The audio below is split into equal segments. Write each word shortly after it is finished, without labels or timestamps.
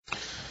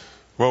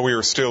Well, we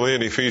are still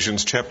in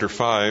Ephesians chapter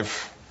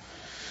 5,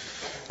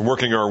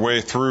 working our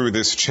way through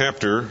this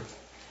chapter.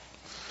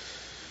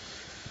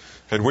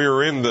 And we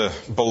are in the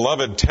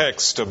beloved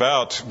text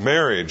about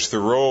marriage, the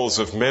roles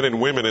of men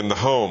and women in the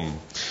home.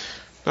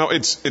 Now,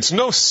 it's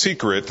no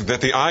secret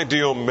that the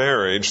ideal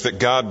marriage that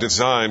God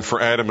designed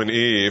for Adam and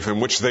Eve,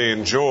 and which they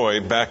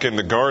enjoyed back in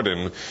the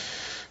garden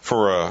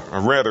for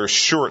a rather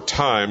short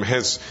time,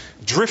 has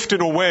drifted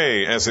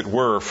away, as it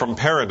were, from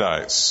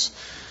paradise.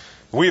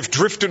 We have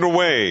drifted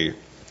away.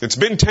 It's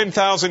been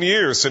 10,000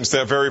 years since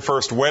that very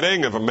first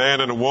wedding of a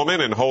man and a woman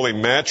in holy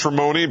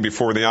matrimony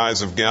before the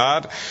eyes of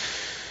God.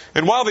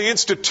 And while the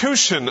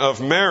institution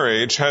of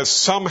marriage has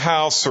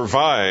somehow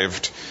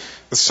survived,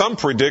 some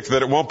predict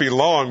that it won't be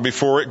long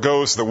before it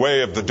goes the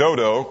way of the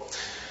dodo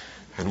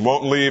and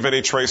won't leave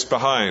any trace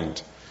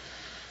behind.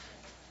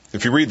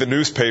 If you read the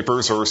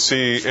newspapers or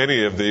see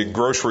any of the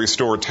grocery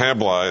store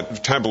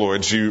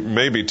tabloids, you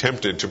may be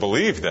tempted to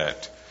believe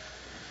that.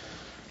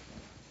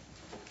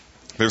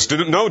 There's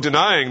no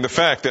denying the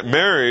fact that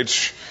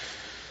marriage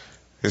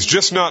is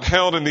just not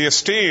held in the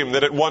esteem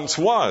that it once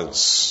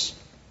was.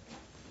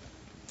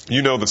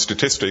 You know the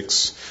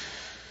statistics.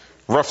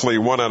 Roughly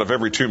 1 out of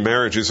every 2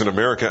 marriages in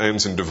America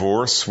ends in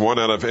divorce. 1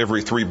 out of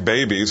every 3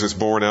 babies is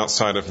born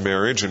outside of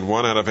marriage, and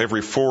 1 out of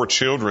every 4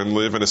 children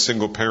live in a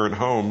single-parent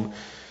home.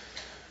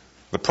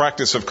 The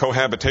practice of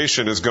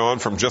cohabitation has gone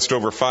from just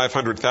over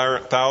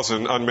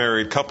 500,000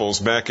 unmarried couples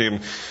back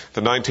in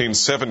the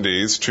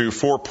 1970s to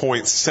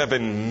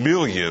 4.7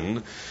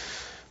 million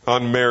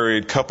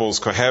unmarried couples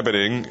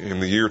cohabiting in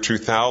the year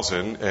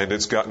 2000, and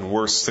it's gotten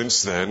worse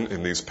since then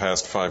in these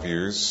past 5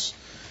 years.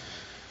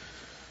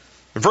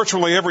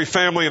 Virtually every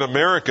family in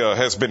America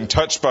has been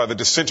touched by the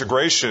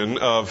disintegration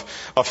of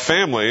a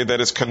family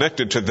that is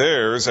connected to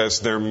theirs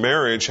as their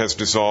marriage has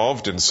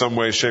dissolved in some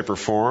way, shape, or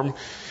form.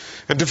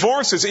 And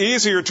divorce is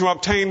easier to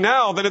obtain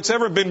now than it's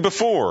ever been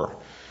before.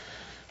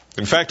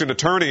 In fact, an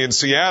attorney in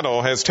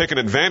Seattle has taken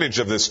advantage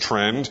of this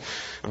trend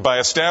by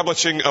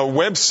establishing a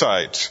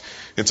website.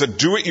 It's a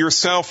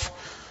do-it-yourself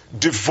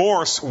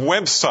divorce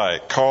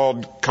website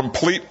called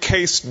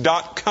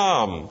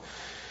CompleteCase.com.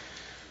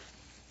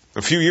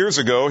 A few years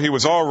ago, he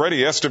was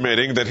already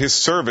estimating that his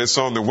service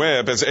on the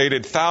web has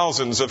aided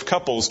thousands of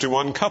couples to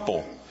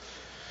uncouple.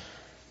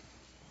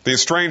 The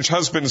estranged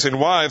husbands and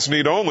wives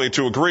need only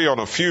to agree on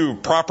a few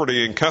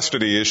property and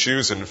custody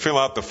issues and fill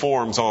out the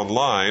forms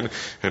online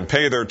and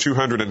pay their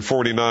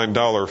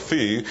 $249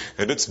 fee,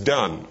 and it's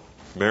done.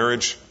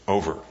 Marriage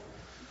over.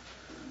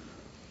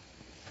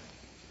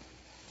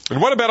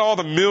 And what about all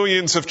the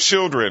millions of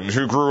children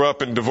who grew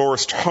up in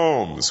divorced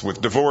homes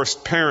with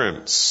divorced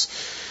parents?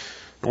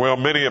 Well,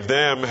 many of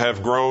them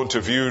have grown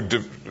to view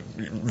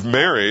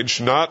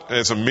marriage not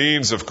as a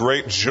means of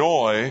great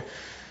joy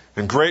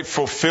and great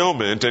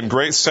fulfillment and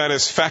great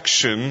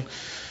satisfaction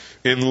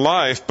in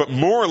life, but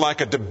more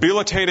like a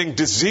debilitating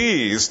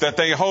disease that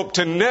they hope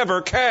to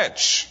never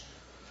catch.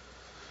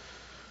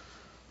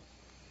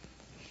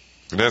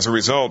 And as a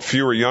result,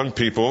 fewer young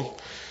people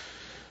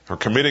are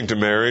committing to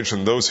marriage,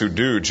 and those who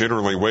do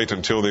generally wait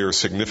until they are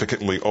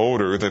significantly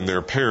older than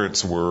their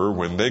parents were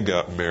when they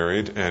got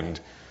married, and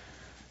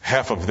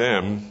half of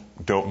them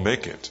don't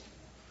make it.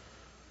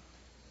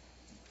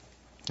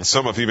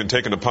 Some have even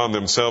taken upon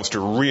themselves to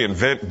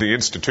reinvent the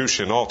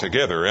institution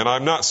altogether. And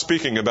I'm not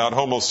speaking about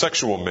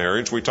homosexual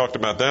marriage. We talked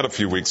about that a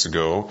few weeks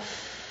ago.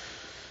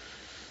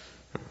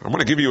 I'm going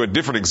to give you a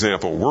different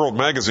example. World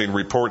Magazine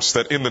reports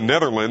that in the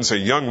Netherlands, a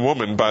young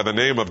woman by the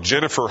name of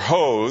Jennifer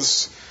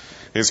Hose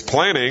is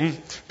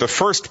planning the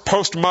first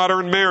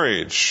postmodern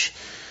marriage.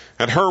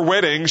 At her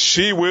wedding,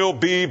 she will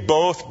be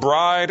both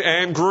bride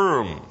and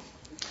groom.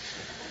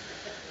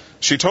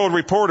 She told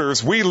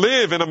reporters, "We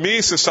live in a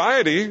me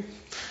society.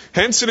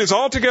 Hence, it is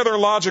altogether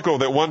logical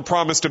that one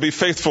promise to be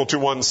faithful to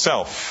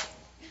oneself."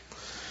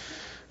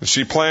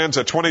 She plans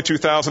a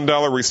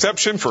 $22,000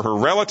 reception for her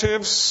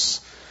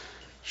relatives.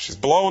 She's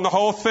blowing the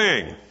whole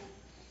thing,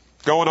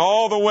 going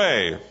all the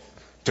way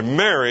to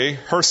marry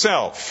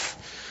herself.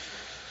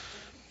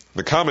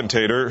 The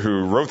commentator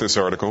who wrote this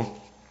article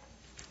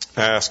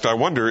asked, "I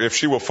wonder if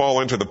she will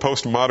fall into the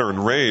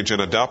postmodern rage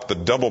and adopt the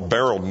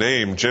double-barreled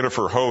name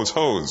Jennifer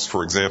Hose,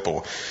 for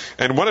example.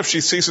 And what if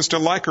she ceases to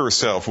like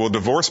herself? Will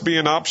divorce be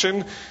an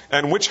option?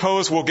 And which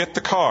hose will get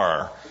the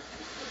car?"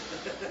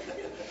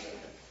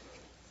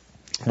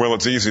 Well,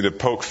 it's easy to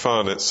poke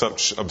fun at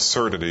such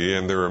absurdity,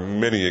 and there are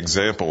many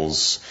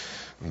examples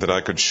that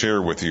I could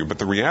share with you. But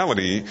the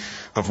reality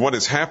of what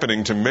is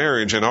happening to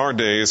marriage in our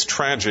day is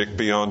tragic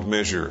beyond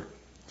measure.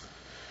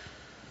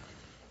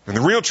 And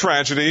the real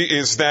tragedy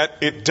is that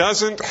it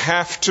doesn't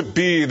have to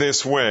be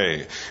this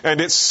way.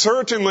 And it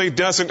certainly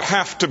doesn't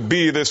have to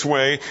be this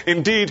way.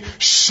 Indeed,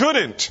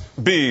 shouldn't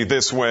be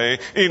this way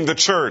in the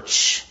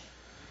church,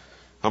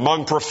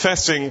 among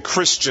professing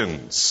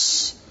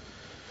Christians.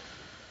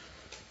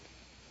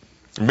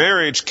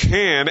 Marriage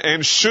can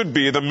and should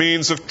be the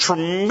means of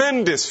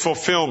tremendous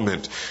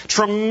fulfillment,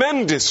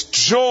 tremendous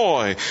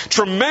joy,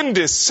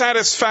 tremendous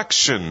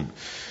satisfaction.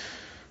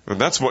 And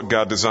that's what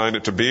God designed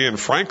it to be. And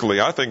frankly,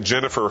 I think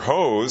Jennifer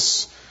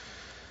Hose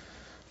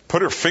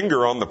put her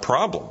finger on the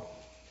problem.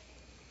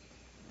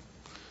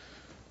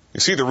 You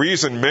see, the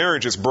reason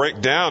marriages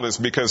break down is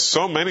because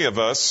so many of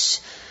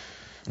us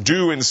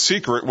do in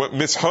secret what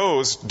Miss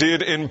Hose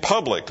did in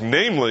public.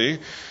 Namely,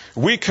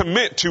 we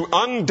commit to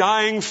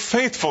undying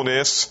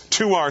faithfulness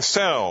to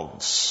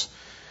ourselves.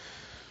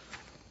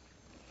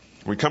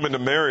 We come into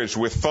marriage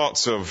with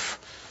thoughts of,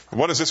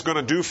 what is this going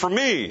to do for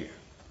me?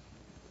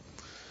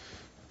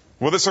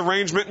 Will this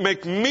arrangement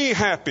make me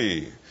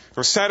happy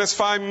or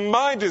satisfy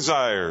my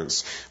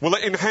desires? Will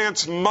it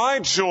enhance my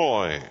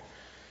joy?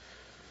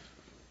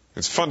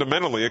 It's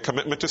fundamentally a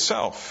commitment to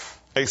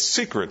self, a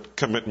secret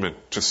commitment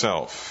to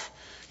self.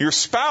 Your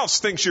spouse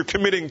thinks you're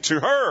committing to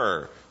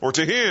her or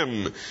to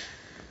him,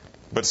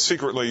 but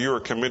secretly you are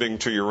committing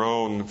to your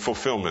own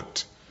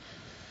fulfillment.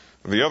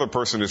 The other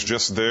person is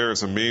just there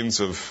as a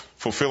means of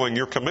fulfilling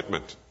your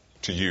commitment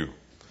to you.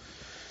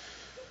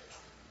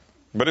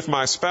 But if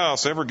my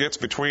spouse ever gets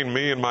between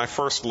me and my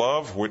first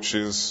love, which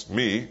is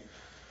me,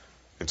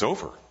 it's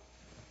over.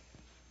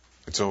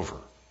 It's over.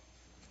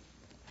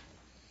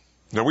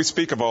 Now, we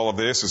speak of all of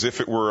this as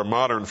if it were a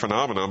modern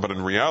phenomenon, but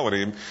in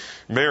reality,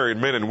 married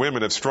men and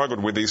women have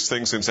struggled with these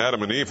things since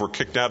Adam and Eve were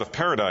kicked out of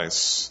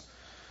paradise.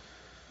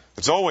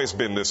 It's always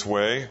been this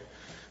way.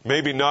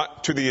 Maybe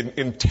not to the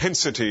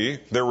intensity.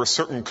 There were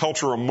certain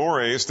cultural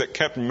mores that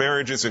kept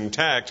marriages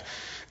intact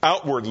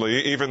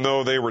outwardly, even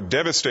though they were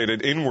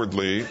devastated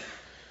inwardly.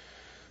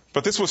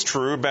 But this was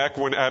true back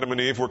when Adam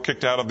and Eve were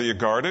kicked out of the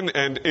garden,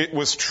 and it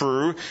was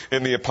true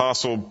in the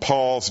Apostle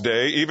Paul's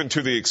day, even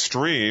to the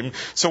extreme.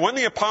 So when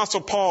the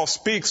Apostle Paul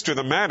speaks to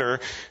the matter,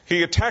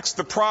 he attacks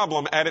the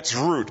problem at its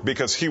root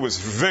because he was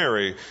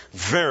very,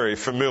 very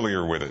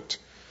familiar with it.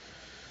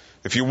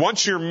 If you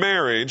want your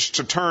marriage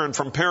to turn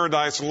from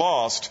paradise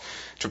lost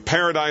to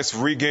paradise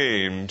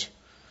regained,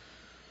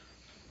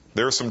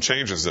 there are some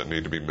changes that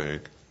need to be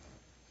made.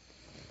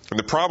 And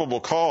the probable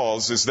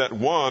cause is that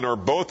one or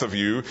both of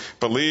you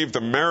believe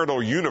the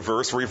marital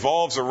universe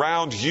revolves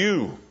around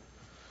you.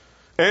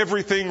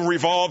 Everything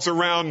revolves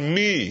around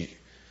me.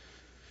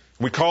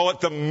 We call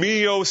it the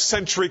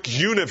me-ocentric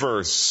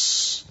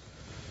universe.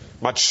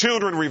 My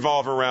children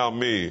revolve around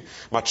me.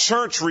 My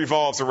church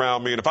revolves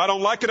around me. And if I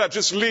don't like it, I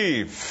just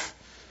leave.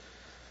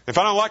 If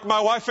I don't like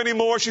my wife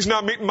anymore, she's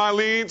not meeting my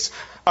needs,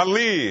 I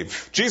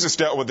leave. Jesus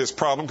dealt with this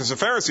problem because the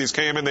Pharisees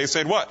came and they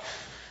said, what?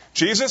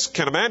 Jesus,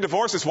 can a man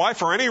divorce his wife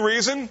for any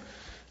reason?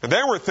 And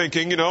they were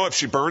thinking, if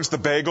she burns the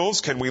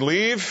bagels, can we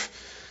leave?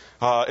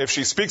 If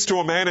she speaks to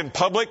a man in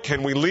public,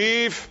 can we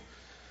leave?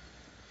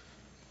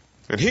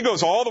 And he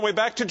goes all the way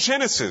back to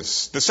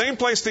Genesis, the same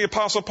place the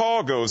Apostle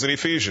Paul goes in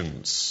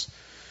Ephesians.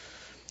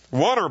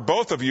 One or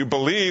both of you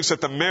believes that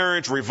the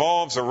marriage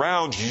revolves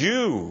around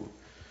you.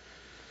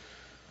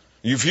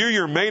 You view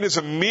your mate as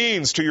a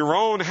means to your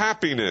own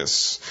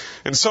happiness.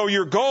 And so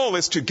your goal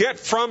is to get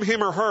from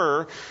him or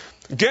her,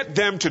 get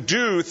them to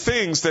do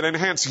things that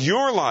enhance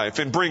your life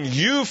and bring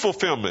you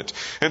fulfillment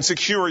and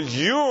secure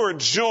your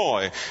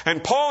joy.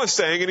 And Paul is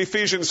saying in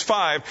Ephesians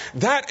 5,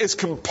 that is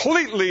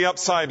completely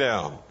upside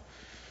down.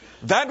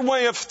 That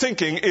way of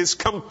thinking is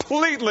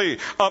completely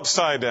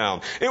upside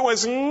down. It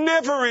was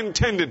never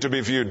intended to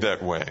be viewed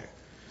that way.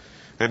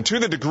 And to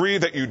the degree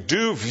that you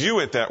do view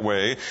it that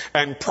way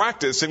and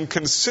practice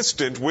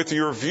inconsistent with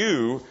your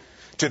view,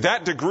 to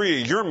that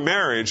degree, your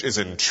marriage is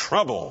in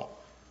trouble.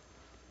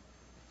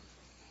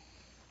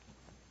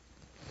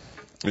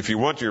 If you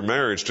want your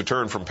marriage to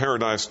turn from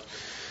paradise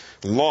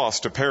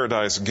lost to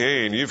paradise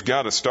gain, you've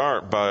got to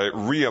start by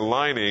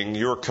realigning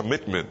your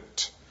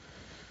commitment.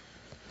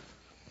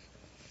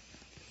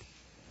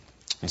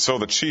 And so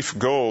the chief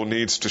goal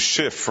needs to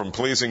shift from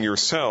pleasing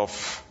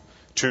yourself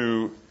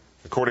to,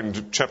 according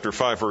to chapter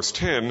 5, verse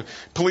 10,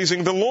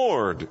 pleasing the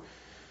Lord.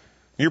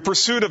 Your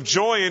pursuit of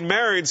joy in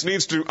marriage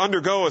needs to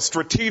undergo a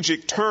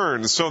strategic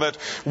turn so that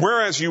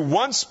whereas you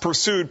once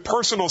pursued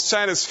personal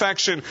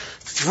satisfaction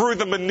through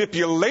the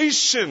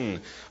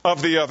manipulation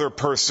of the other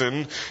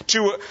person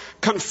to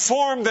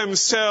conform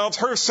themselves,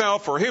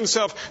 herself or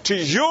himself, to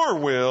your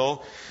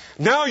will,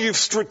 now you've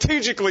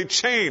strategically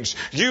changed.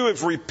 You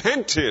have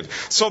repented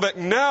so that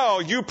now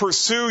you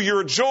pursue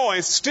your joy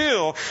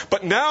still,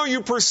 but now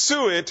you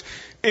pursue it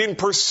in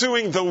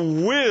pursuing the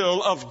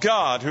will of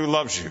God who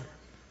loves you.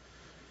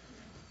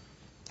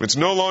 It's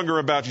no longer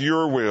about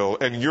your will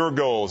and your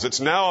goals.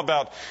 It's now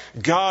about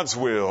God's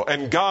will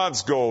and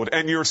God's goal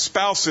and your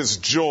spouse's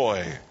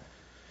joy.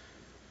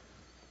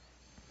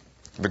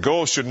 The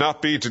goal should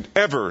not be to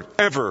ever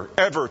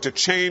to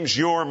change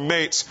your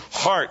mate's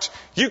heart.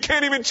 You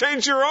can't even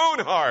change your own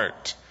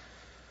heart.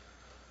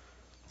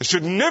 It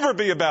should never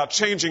be about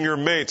changing your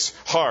mate's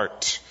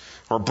heart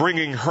or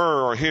bringing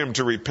her or him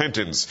to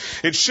repentance.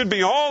 It should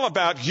be all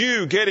about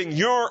you getting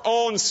your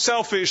own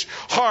selfish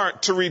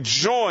heart to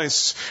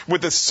rejoice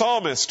with the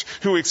psalmist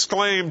who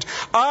exclaimed,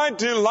 I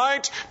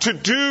delight to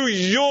do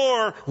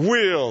your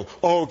will,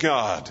 O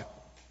God.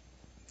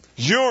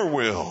 Your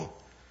will.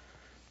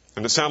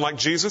 And to sound like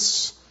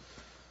Jesus?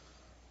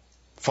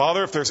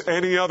 Father, if there's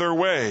any other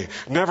way,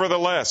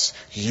 nevertheless,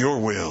 your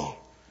will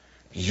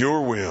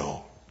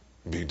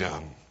be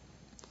done.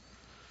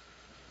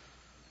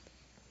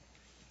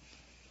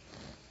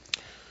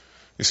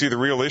 You see, the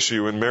real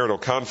issue in marital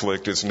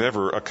conflict is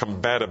never a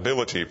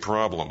compatibility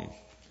problem.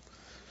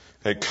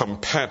 A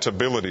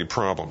compatibility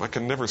problem. I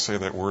can never say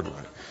that word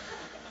right.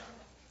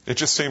 It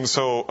just seems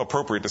so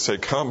appropriate to say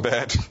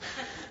combat.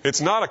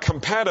 It's not a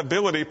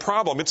compatibility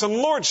problem. It's a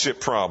lordship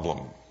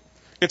problem.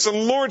 It's a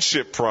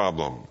lordship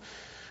problem.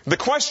 The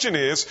question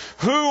is,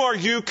 who are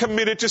you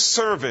committed to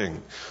serving?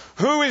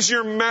 Who is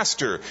your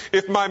master?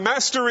 If my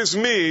master is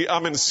me,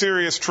 I'm in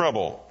serious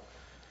trouble.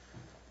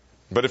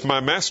 But if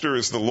my master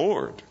is the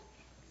Lord,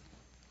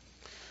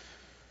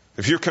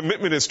 if your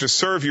commitment is to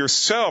serve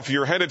yourself,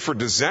 you're headed for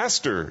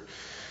disaster.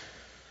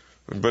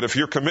 But if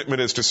your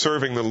commitment is to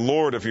serving the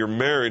Lord of your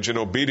marriage in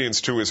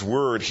obedience to His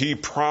word, He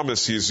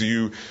promises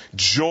you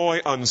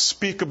joy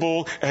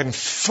unspeakable and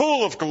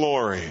full of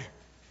glory.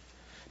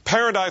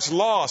 Paradise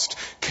lost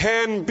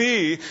can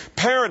be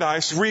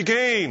paradise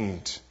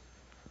regained.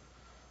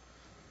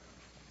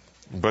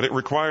 But it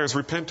requires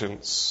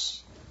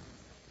repentance,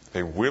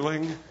 a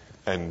willing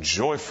and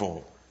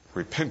joyful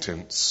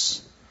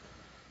repentance.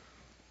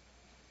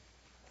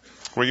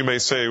 Well, you may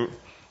say,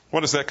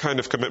 what does that kind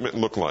of commitment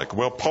look like?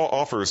 Well, Paul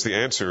offers the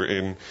answer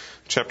in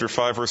chapter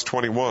 5, verse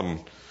 21.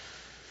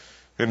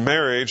 In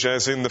marriage,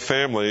 as in the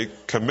family,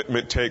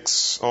 commitment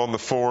takes on the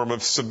form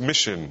of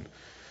submission.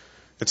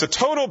 It's a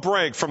total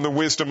break from the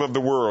wisdom of the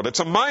world. It's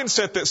a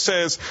mindset that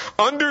says,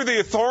 under the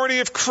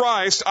authority of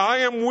Christ, I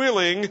am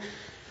willing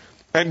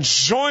and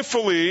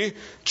joyfully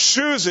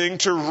choosing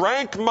to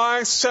rank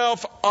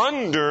myself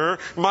under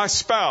my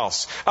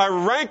spouse. I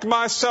rank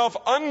myself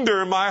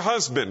under my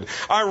husband.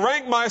 I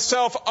rank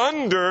myself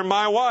under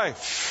my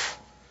wife.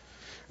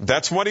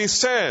 That's what he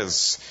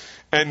says.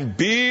 And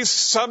be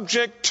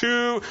subject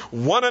to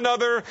one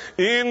another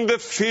in the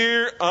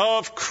fear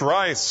of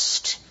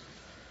Christ.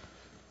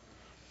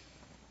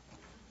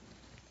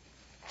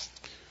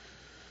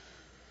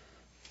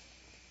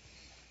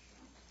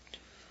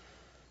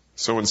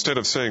 So instead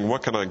of saying,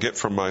 what can I get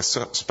from my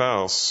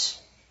spouse?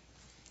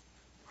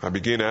 I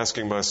begin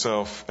asking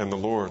myself and the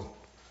Lord,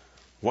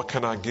 what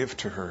can I give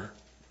to her?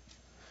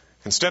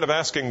 Instead of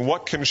asking,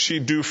 what can she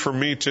do for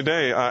me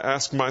today? I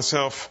ask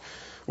myself,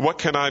 what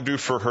can I do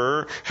for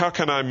her? How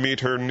can I meet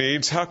her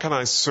needs? How can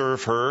I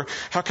serve her?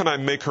 How can I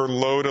make her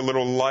load a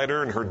little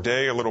lighter and her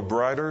day a little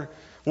brighter?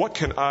 What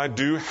can I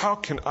do? How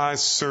can I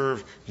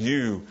serve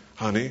you,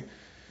 honey?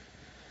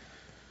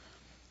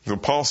 Now,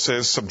 Paul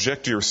says,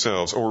 subject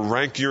yourselves or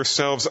rank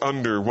yourselves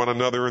under one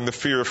another in the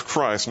fear of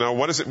Christ. Now,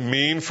 what does it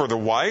mean for the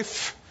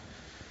wife?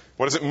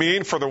 What does it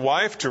mean for the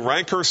wife to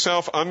rank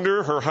herself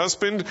under her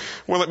husband?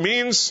 Well, it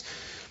means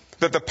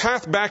that the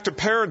path back to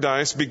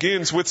paradise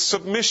begins with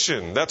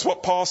submission. That's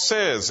what Paul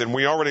says, and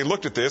we already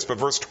looked at this, but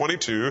verse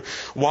 22,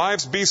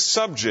 wives, be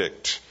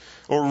subject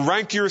or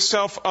rank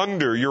yourself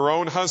under your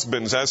own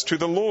husbands as to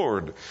the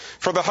Lord.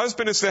 For the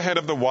husband is the head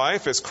of the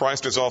wife, as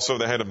Christ is also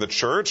the head of the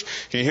church,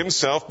 he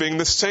himself being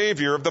the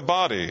Savior of the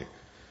body.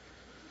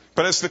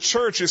 But as the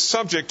church is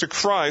subject to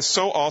Christ,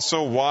 so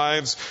also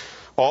wives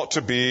ought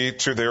to be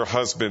to their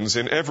husbands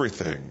in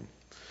everything.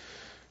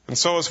 And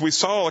so as we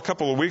saw a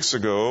couple of weeks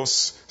ago,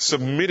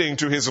 submitting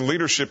to his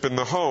leadership in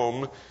the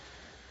home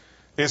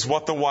is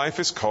what the wife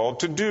is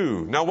called to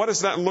do. Now, what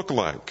does that look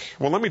like?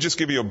 Well, let me just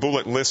give you a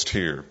bullet list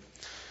here.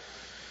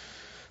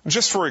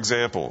 Just for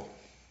example,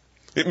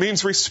 it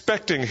means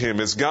respecting him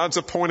as God's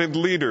appointed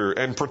leader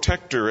and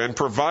protector and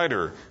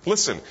provider.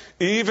 Listen,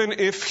 even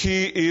if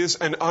he is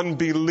an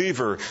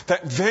unbeliever,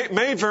 that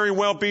may very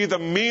well be the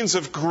means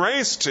of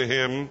grace to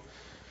him.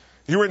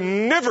 You are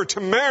never to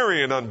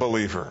marry an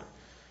unbeliever.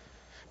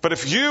 But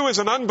if you as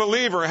an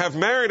unbeliever have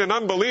married an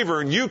unbeliever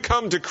and you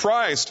come to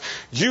Christ,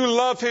 you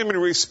love him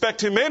and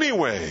respect him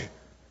anyway.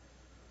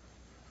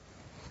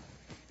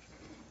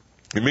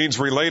 It means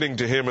relating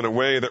to him in a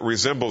way that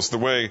resembles the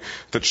way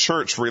the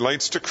church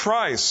relates to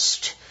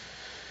Christ.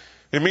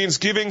 It means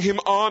giving him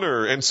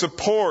honor and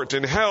support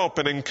and help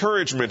and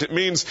encouragement. It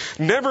means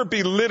never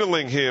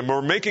belittling him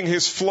or making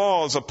his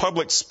flaws a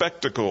public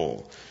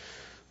spectacle,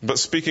 but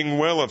speaking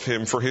well of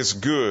him for his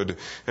good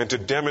and to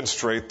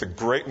demonstrate the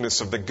greatness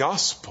of the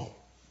gospel.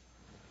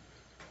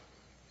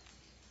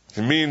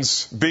 It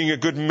means being a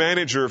good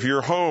manager of your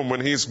home when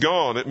he's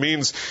gone. It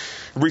means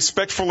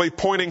respectfully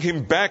pointing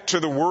him back to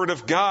the Word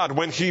of God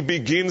when he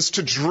begins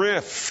to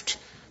drift.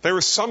 There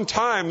are some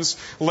times,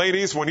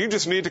 ladies, when you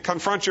just need to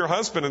confront your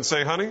husband and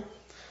say, honey,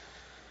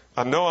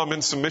 I know I'm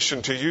in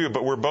submission to you,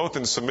 but we're both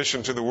in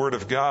submission to the Word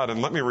of God.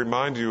 And let me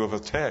remind you of a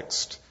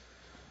text.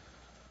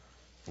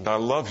 And I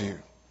love you.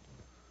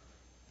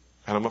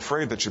 And I'm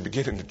afraid that you're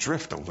beginning to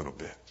drift a little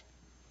bit.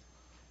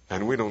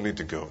 And we don't need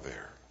to go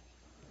there.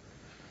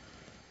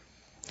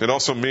 It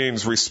also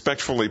means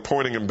respectfully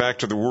pointing him back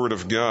to the Word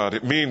of God.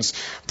 It means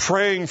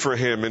praying for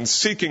him and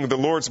seeking the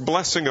Lord's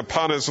blessing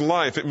upon his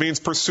life. It means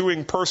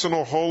pursuing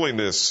personal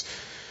holiness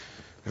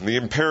and the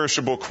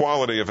imperishable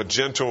quality of a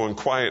gentle and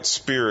quiet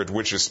spirit,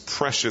 which is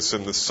precious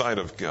in the sight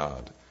of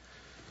God.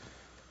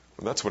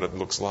 And that's what it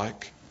looks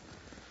like.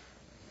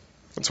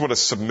 That's what a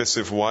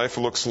submissive wife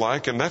looks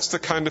like, and that's the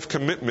kind of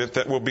commitment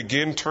that will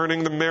begin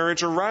turning the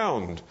marriage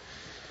around.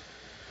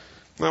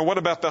 Now, what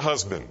about the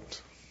husband?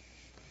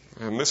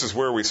 And this is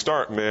where we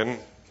start, men.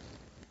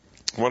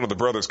 One of the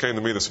brothers came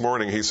to me this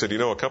morning. He said,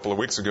 a couple of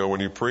weeks ago when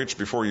you preached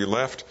before you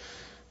left,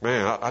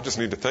 man, I just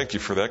need to thank you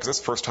for that, because that's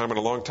the first time in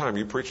a long time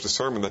you preached a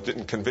sermon that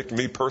didn't convict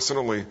me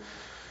personally.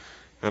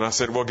 And I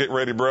said, well, get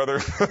ready, brother.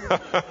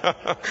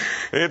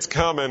 It's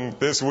coming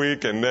this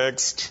week and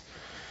next.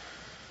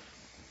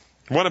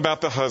 What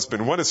about the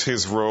husband? What is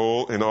his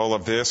role in all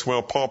of this?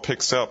 Well, Paul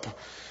picks up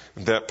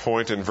that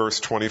point in verse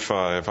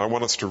 25. I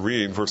want us to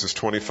read verses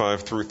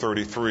 25 through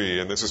 33,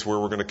 and this is where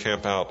we're going to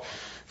camp out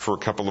for a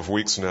couple of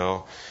weeks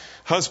now.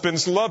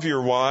 Husbands, love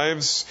your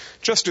wives,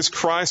 just as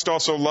Christ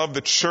also loved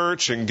the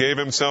church and gave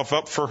himself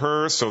up for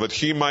her, so that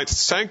he might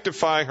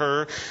sanctify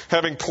her,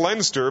 having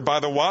cleansed her by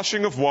the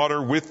washing of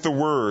water with the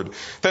word,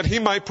 that he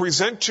might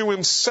present to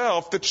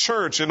himself the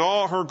church in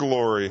all her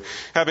glory,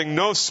 having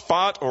no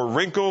spot or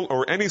wrinkle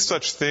or any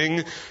such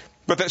thing,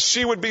 but that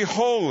she would be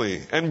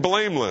holy and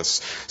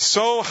blameless.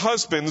 So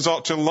husbands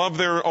ought to love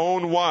their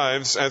own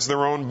wives as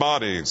their own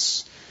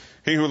bodies.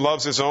 He who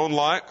loves his own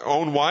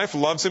wife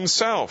loves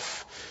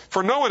himself.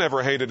 For no one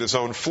ever hated his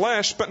own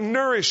flesh, but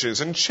nourishes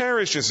and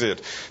cherishes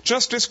it,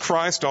 just as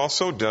Christ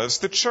also does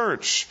the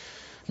church,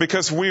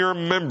 because we are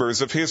members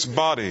of his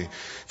body.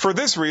 For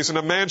this reason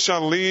a man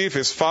shall leave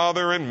his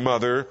father and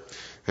mother,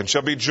 and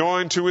shall be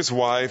joined to his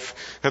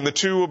wife, and the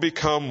two will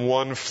become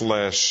one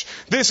flesh.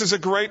 This is a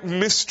great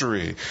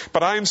mystery,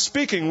 but I am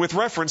speaking with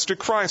reference to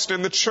Christ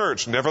and the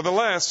church.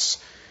 Nevertheless,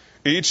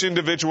 each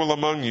individual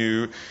among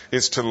you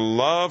is to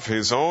love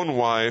his own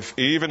wife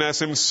even as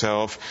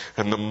himself,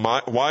 and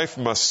the wife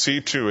must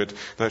see to it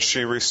that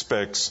she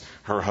respects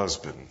her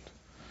husband.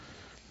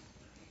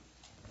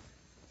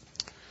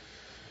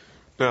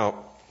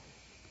 Now,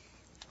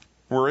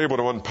 we're able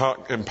to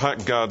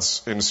unpack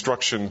God's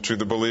instruction to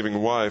the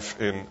believing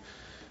wife in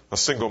a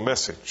single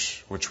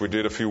message, which we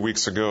did a few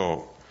weeks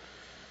ago.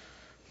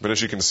 But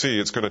as you can see,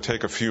 it's going to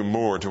take a few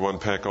more to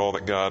unpack all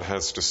that God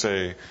has to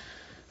say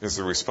is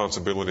the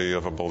responsibility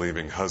of a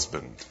believing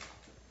husband.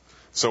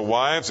 So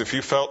wives, if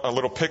you felt a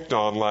little picked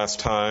on last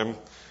time,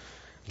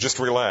 just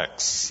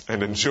relax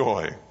and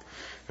enjoy.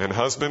 And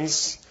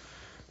husbands,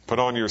 put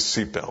on your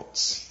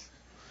seatbelts,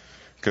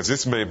 because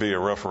this may be a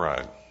rough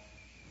ride.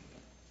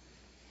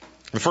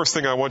 The first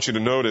thing I want you to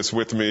notice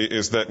with me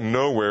is that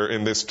nowhere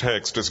in this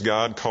text does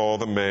God call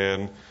the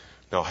man,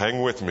 now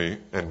hang with me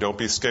and don't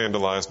be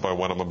scandalized by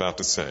what I'm about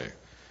to say.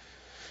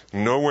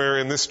 Nowhere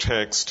in this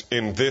text,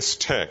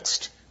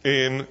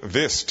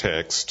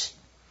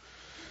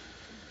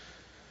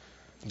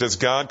 does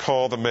God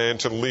call the man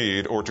to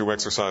lead or to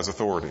exercise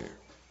authority.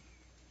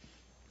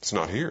 It's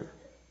not here.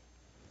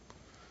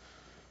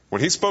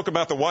 When he spoke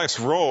about the wife's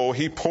role,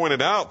 he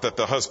pointed out that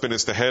the husband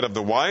is the head of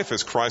the wife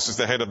as Christ is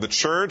the head of the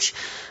church.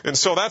 And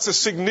so that's a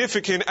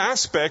significant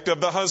aspect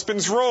of the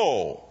husband's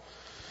role.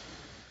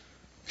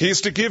 He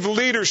is to give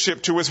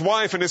leadership to his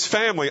wife and his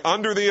family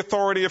under the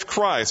authority of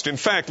Christ. In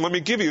fact, let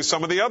me give you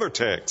some of the other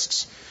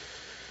texts.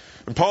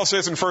 And Paul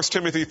says in 1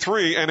 Timothy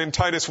 3 and in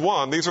Titus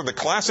 1, these are the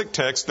classic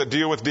texts that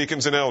deal with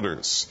deacons and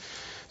elders,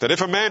 that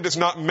if a man does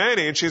not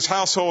manage his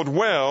household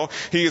well,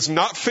 he is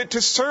not fit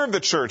to serve the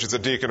church as a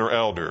deacon or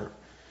elder.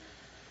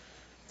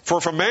 For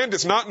if a man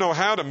does not know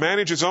how to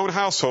manage his own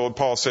household,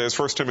 Paul says,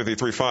 1 Timothy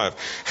 3:5,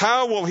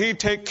 how will he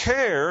take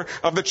care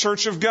of the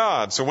church of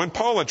God? So when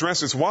Paul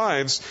addresses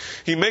wives,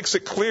 he makes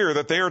it clear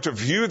that they are to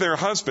view their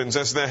husbands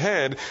as the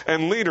head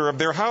and leader of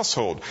their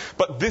household.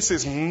 But this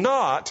is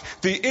not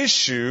the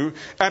issue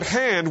at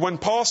hand when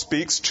Paul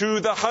speaks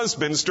to the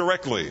husbands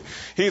directly.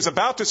 He is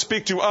about to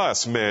speak to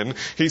us, men.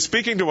 He's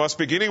speaking to us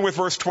beginning with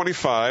verse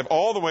 25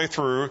 all the way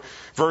through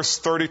verse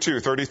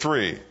 32,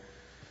 33.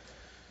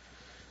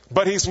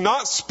 But he's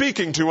not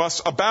speaking to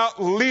us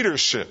about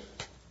leadership.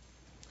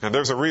 And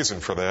there's a reason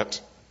for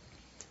that.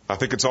 I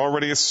think it's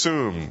already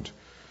assumed.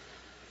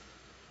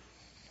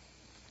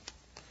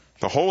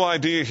 The whole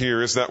idea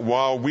here is that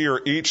while we are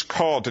each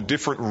called to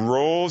different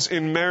roles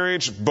in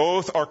marriage,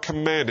 both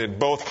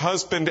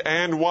husband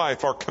and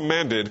wife are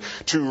commanded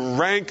to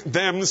rank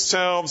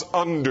themselves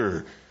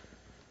under,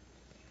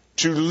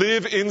 to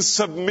live in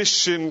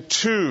submission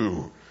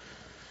to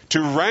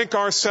rank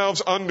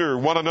ourselves under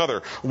one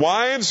another.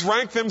 Wives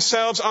rank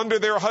themselves under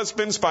their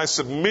husbands by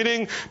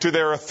submitting to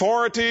their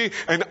authority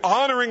and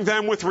honoring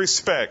them with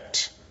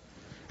respect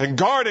and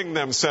guarding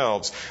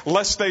themselves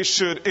lest they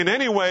should in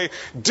any way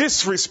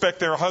disrespect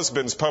their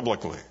husbands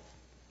publicly.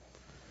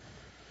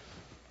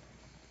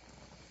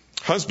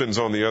 Husbands,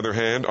 on the other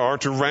hand, are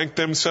to rank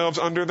themselves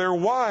under their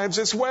wives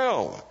as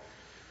well.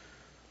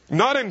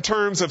 Not in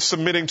terms of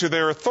submitting to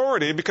their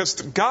authority, because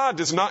God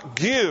does not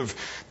give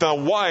the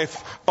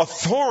wife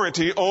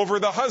authority over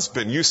the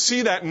husband. You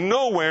see that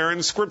nowhere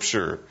in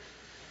Scripture.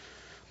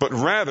 But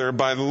rather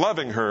by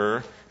loving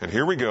her, and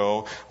here we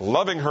go,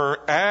 loving her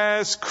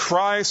as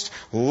Christ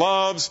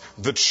loves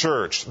the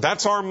church.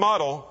 That's our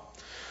model.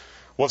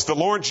 Was the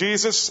Lord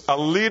Jesus a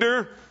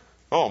leader?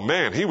 Oh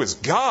man, he was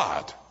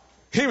God.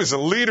 He was a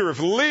leader of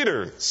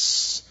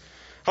leaders.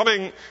 I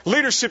mean,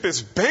 leadership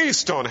is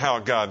based on how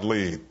God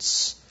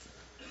leads.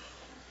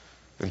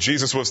 And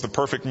Jesus was the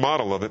perfect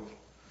model of it.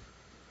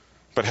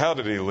 But how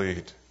did he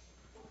lead?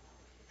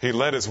 He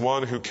led as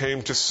one who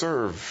came to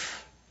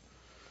serve.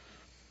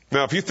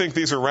 Now, if you think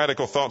these are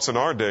radical thoughts in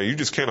our day, you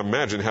just can't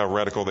imagine how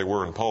radical they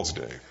were in Paul's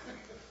day.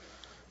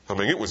 I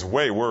mean, it was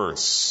way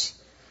worse.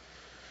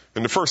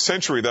 In the first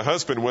century, the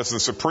husband was the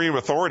supreme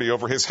authority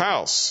over his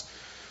house.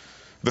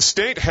 The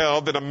state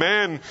held that a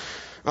man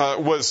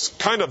was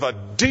kind of a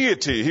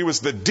deity. He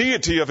was the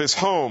deity of his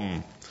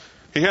home.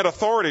 He had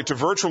authority to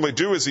virtually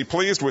do as he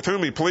pleased, with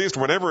whom he pleased,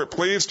 whenever it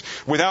pleased,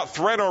 without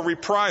threat or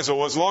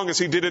reprisal, as long as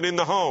he did it in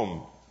the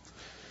home.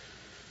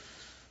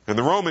 In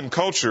the Roman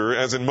culture,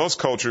 as in most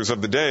cultures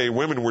of the day,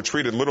 women were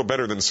treated little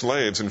better than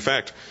slaves. In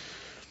fact,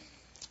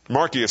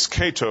 Marcius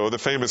Cato, the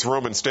famous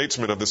Roman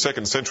statesman of the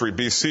 2nd century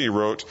BC,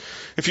 wrote,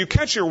 "If you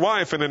catch your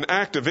wife in an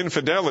act of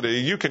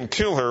infidelity, you can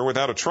kill her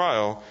without a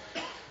trial.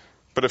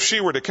 But if she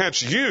were to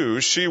catch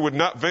you, she would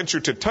not venture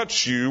to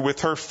touch you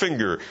with her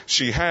finger.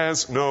 She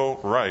has no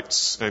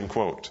rights." End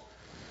quote.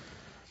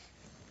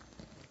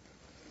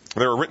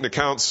 There are written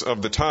accounts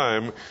of the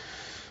time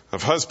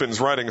of husbands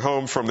riding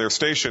home from their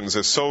stations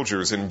as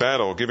soldiers in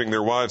battle, giving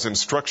their wives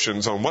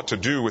instructions on what to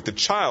do with the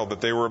child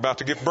that they were about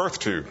to give birth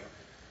to.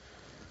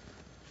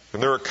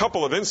 And there are a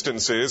couple of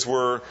instances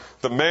where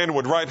the man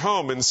would write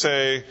home and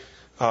say,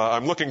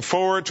 "I'm looking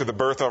forward to the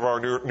birth of our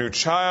new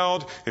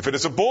child. If it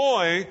is a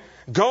boy,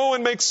 go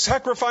and make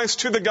sacrifice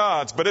to the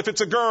gods. But if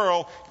it's a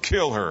girl,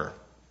 kill her."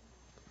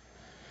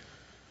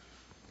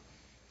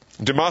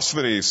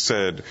 Demosthenes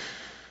said,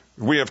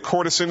 "We have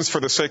courtesans for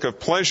the sake of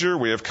pleasure.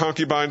 We have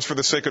concubines for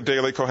the sake of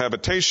daily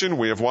cohabitation.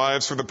 We have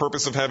wives for the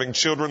purpose of having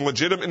children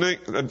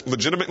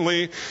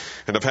legitimately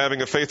and of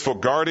having a faithful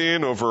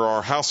guardian over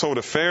our household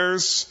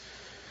affairs."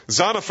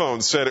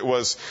 Xenophon said it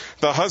was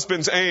the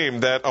husband's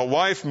aim that a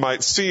wife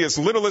might see as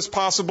little as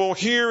possible,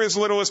 hear as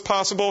little as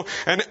possible,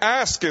 and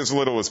ask as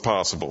little as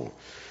possible.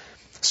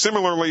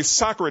 Similarly,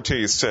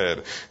 Socrates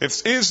said,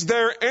 "Is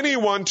there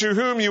anyone to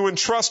whom you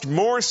entrust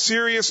more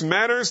serious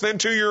matters than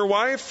to your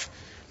wife?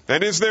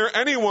 And is there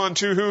anyone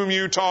to whom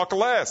you talk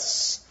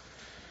less?"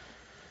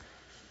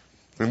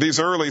 In these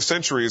early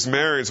centuries,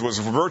 marriage was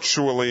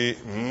virtually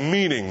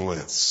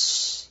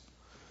meaningless.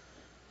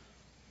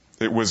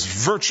 It was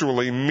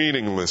virtually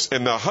meaningless.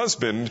 And the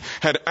husband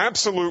had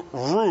absolute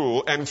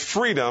rule and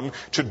freedom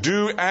to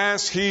do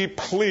as he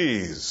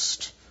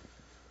pleased.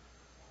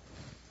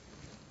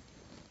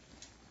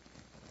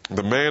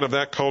 The man of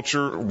that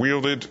culture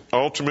wielded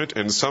ultimate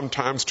and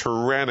sometimes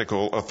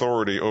tyrannical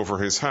authority over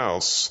his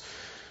house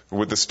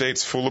with the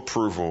state's full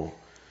approval,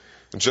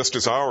 just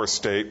as our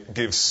state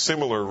gives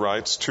similar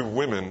rights to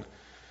women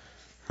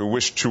who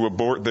wish to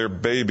abort their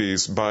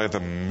babies by the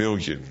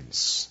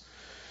millions.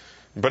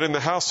 But in the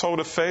household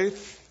of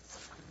faith,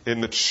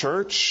 in the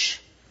church,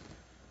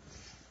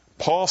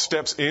 Paul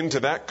steps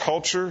into that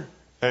culture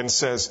and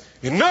says,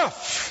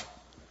 "Enough!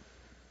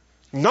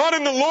 Not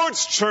in the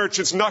Lord's church.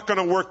 It's not going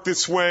to work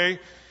this way.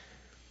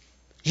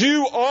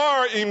 You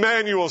are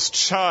Emmanuel's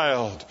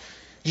child.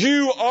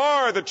 You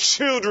are the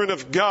children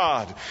of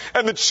God.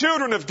 And the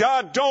children of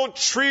God don't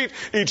treat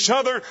each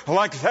other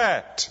like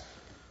that.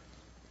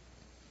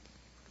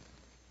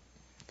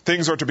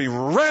 Things are to be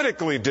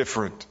radically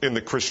different in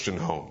the Christian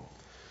home.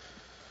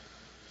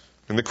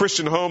 In the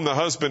Christian home, the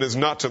husband is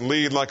not to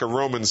lead like a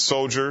Roman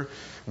soldier.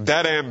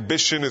 That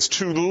ambition is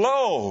too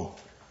low.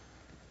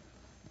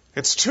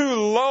 It's too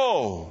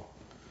low,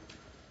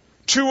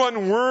 too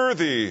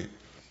unworthy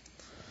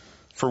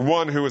for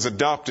one who is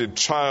adopted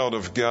child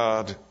of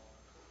God.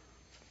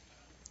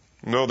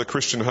 No, the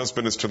Christian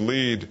husband is to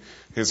lead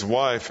his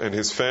wife and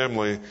his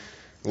family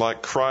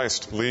like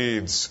Christ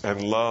leads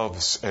and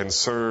loves and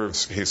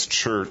serves his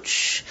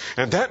church.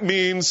 And that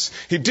means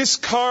he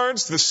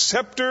discards the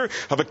scepter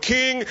of a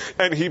king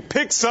and he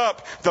picks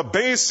up the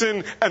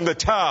basin and the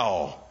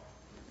towel.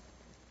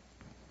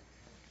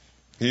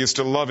 He is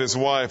to love his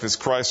wife as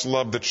Christ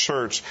loved the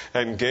church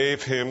and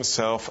gave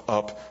himself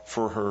up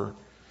for her.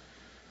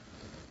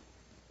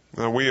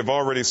 Now, we have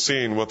already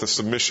seen what the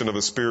submission of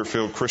a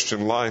Spirit-filled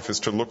Christian life is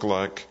to look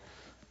like.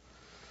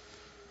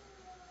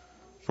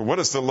 But what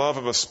is the love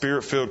of a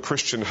Spirit-filled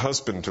Christian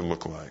husband to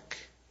look like?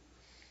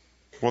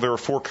 Well, there are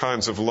 4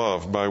 kinds of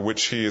love by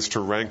which he is to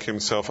rank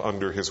himself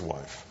under his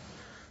wife.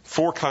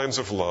 4 kinds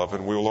of love,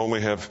 and we will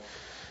only have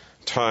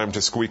time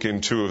to squeak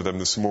in 2 of them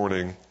this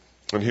morning.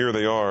 And here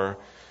they are.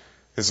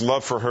 His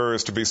love for her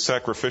is to be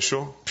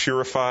sacrificial,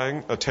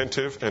 purifying,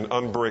 attentive, and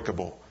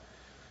unbreakable.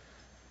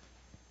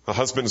 A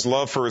husband's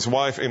love for his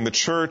wife in the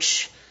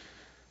church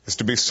is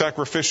to be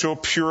sacrificial,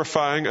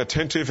 purifying,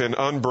 attentive, and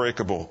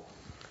unbreakable.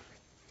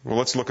 Well,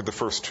 let's look at the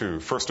first 2.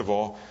 First of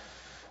all,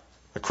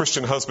 a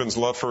Christian husband's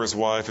love for his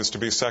wife is to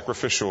be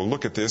sacrificial.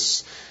 Look at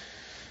this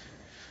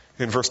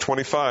in verse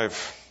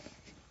 25.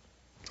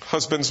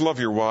 Husbands, love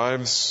your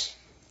wives,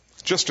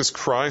 just as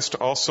Christ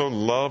also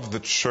loved the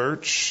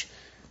church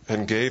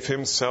and gave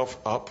himself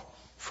up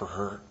for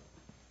her.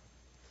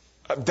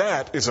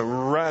 That is a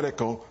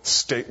radical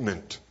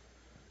statement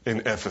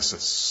in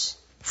Ephesus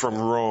from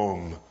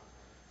Rome.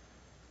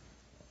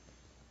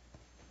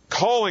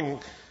 Calling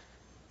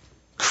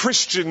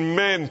Christian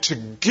men to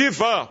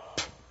give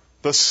up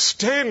the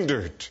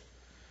standard.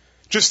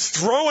 Just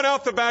throw it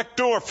out the back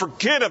door.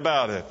 Forget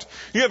about it.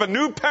 You have a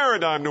new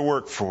paradigm to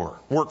work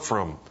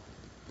from.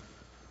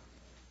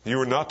 You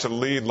are not to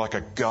lead like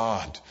a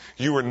god.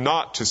 You are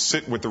not to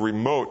sit with the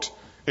remote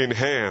in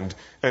hand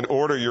and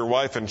order your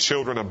wife and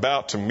children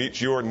about to meet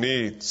your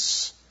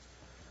needs.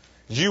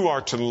 You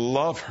are to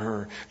love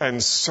her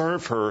and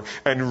serve her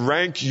and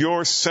rank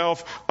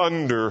yourself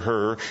under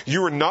her.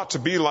 You are not to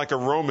be like a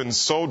Roman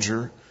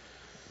soldier,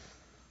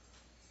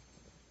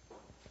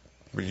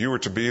 but you are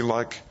to be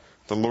like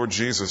the Lord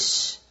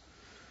Jesus.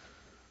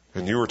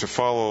 And you are to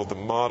follow the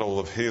model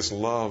of His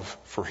love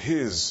for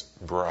His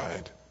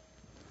bride.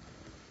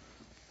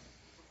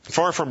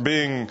 Far from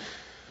being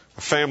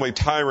a family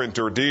tyrant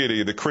or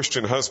deity, the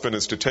Christian husband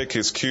is to take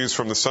his cues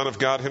from the Son of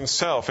God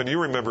Himself. And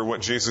you remember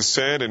what Jesus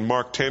said in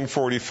Mark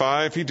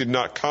 10:45. He did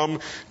not come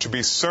to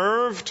be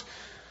served,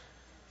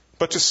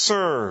 but to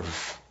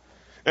serve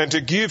and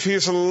to give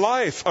His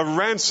life a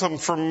ransom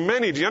for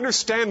many. Do you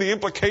understand the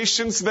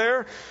implications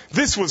there?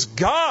 This was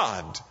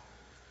God.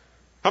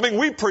 I mean,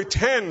 we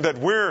pretend that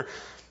we're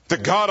the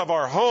God of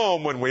our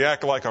home when we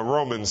act like a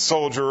Roman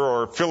soldier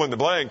or fill in the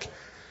blank.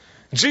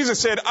 Jesus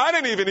said, I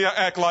didn't even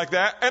act like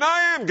that, and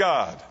I am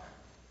God.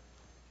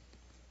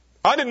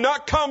 I did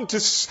not come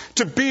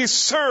to be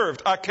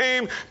served. I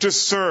came to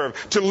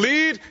serve. To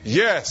lead,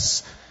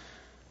 yes,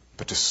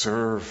 but to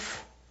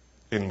serve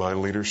in my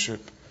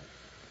leadership.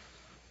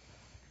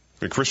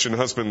 The Christian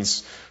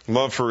husband's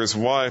love for his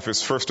wife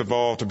is first of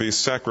all to be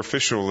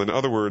sacrificial. In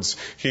other words,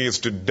 he is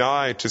to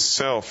die to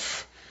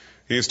self.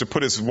 He is to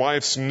put his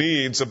wife's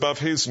needs above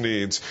his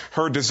needs,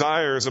 her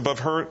desires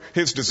above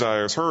his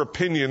desires, her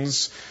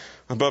opinions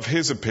above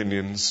his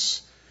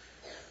opinions.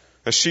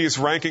 As she is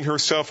ranking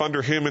herself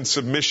under him in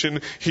submission,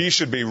 he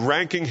should be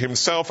ranking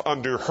himself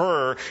under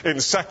her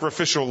in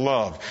sacrificial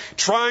love,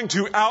 trying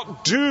to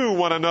outdo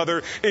one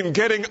another in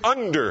getting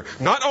under,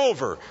 not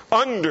over,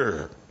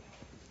 under,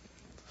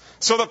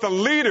 so that the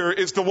leader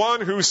is the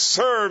one who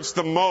serves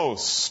the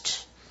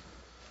most.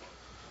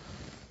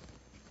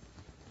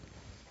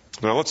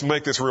 Now let's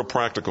make this real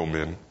practical,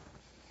 men.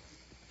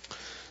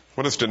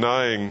 What does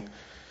denying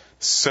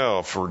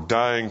self or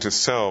dying to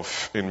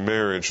self in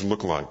marriage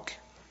look like?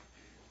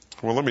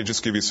 Well, let me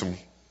just give you some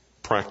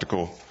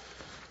practical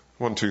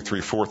 1, 2,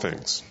 3, 4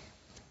 things.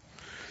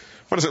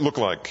 What does it look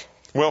like?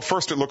 Well,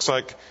 first it looks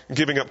like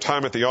giving up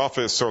time at the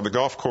office or the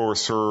golf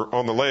course or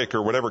on the lake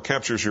or whatever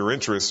captures your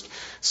interest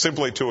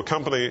simply to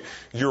accompany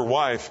your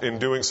wife in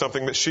doing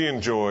something that she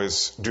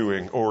enjoys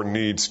doing or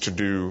needs to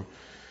do.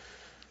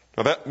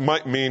 Now that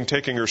might mean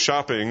taking her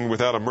shopping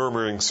without a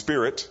murmuring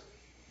spirit.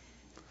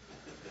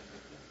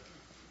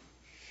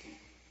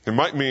 It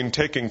might mean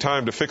taking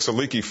time to fix a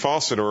leaky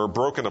faucet or a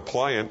broken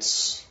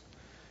appliance.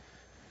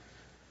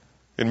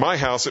 In my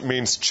house, it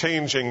means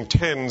changing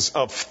tens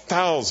of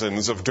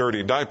thousands of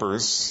dirty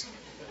diapers.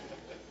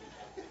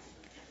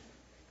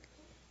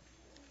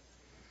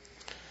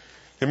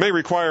 It may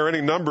require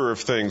any number of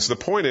things. The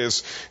point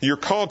is, you're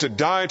called to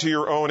die to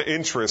your own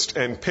interest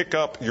and pick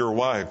up your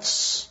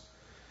wife's.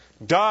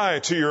 Die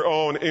to your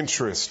own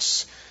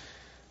interests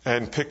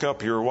and pick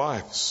up your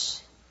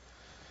wife's.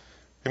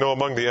 You know,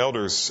 among the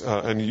elders,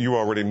 and you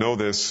already know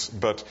this,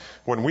 but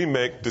when we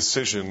make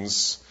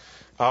decisions,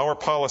 our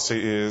policy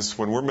is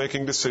when we're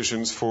making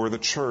decisions for the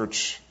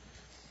church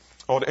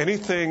on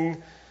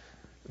anything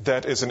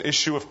that is an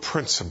issue of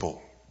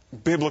principle,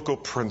 biblical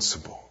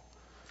principle,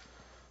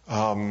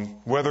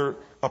 whether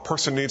a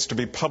person needs to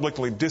be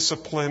publicly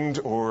disciplined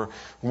or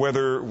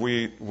whether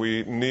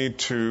we need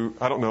to,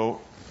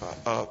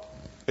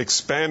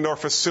 expand our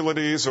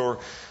facilities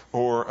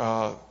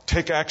or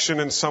take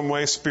action in some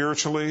way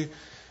spiritually,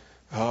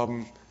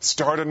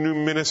 start a new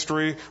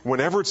ministry.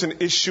 Whenever it's an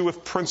issue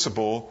of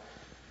principle,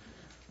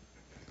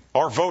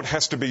 our vote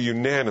has to be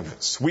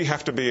unanimous. We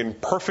have to be in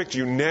perfect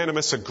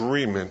unanimous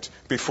agreement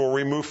before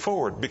we move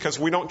forward because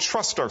we don't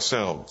trust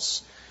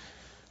ourselves.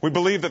 We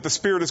believe that the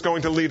Spirit is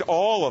going to lead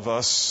all of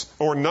us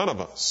or none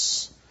of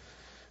us.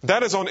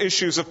 That is on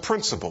issues of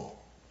principle.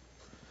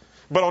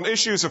 But on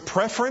issues of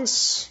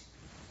preference,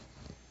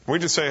 we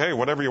just say, hey,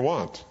 whatever you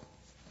want.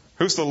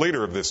 Who's the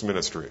leader of this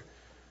ministry?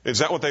 Is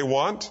that what they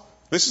want?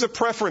 This is a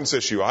preference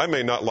issue. I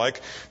may not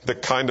like the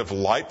kind of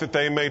light that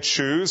they may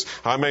choose.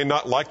 I may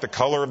not like the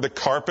color of the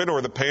carpet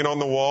or the paint on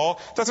the wall.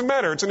 Doesn't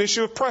matter. It's an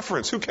issue of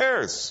preference. Who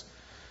cares?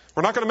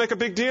 We're not going to make a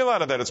big deal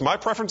out of that. It's my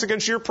preference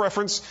against your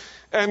preference.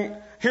 And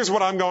here's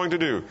what I'm going to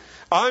do.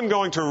 I'm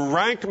going to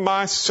rank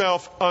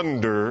myself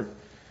under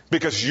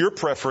because your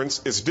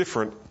preference is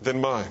different than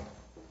mine.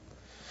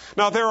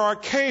 Now, there are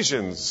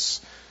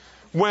occasions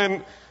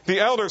when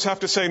the elders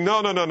have to say,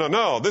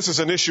 no. This is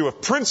an issue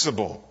of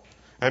principle.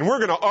 And we're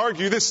going to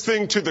argue this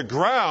thing to the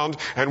ground,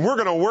 and we're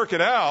going to work it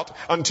out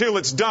until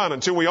it's done,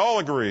 until we all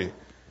agree.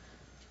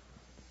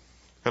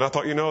 And I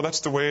thought,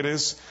 that's the way it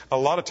is a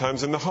lot of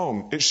times in the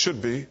home. It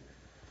should be.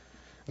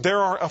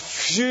 There are a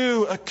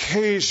few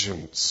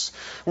occasions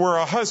where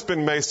a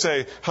husband may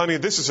say, honey,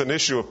 this is an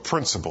issue of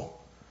principle,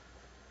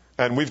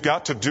 and we've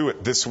got to do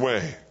it this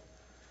way.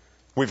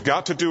 We've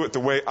got to do it the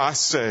way I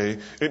say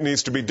it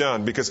needs to be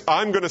done, because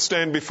I'm going to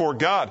stand before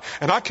God,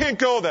 and I can't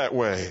go that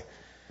way.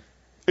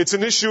 It's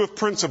an issue of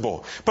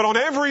principle. But on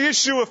every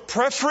issue of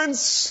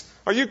preference,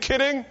 are you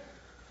kidding?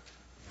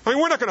 I mean,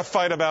 we're not going to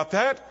fight about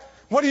that.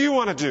 What do you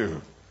want to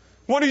do?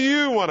 What do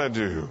you want to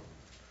do?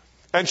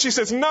 And she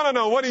says,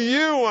 no, what do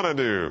you want to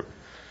do?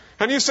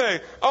 And you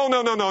say, oh,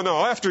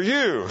 no, after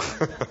you.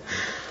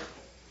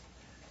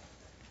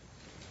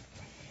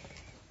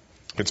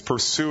 It's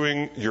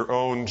pursuing your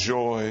own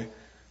joy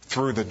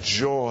through the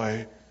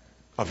joy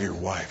of your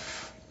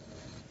wife.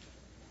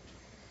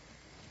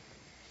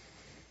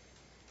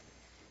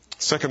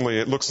 Secondly,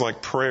 it looks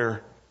like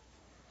prayer.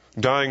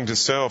 Dying to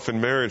self in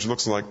marriage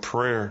looks like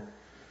prayer.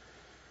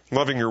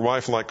 Loving your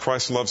wife like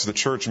Christ loves the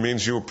church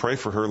means you will pray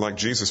for her like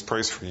Jesus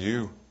prays for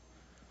you.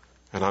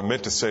 And I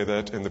meant to say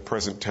that in the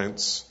present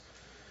tense.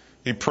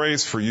 He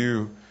prays for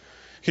you.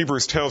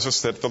 Hebrews tells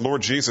us that the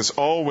Lord Jesus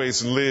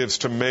always lives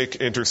to make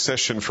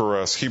intercession for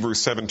us. Hebrews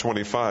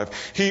 7:25.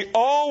 He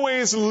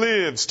always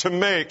lives to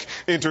make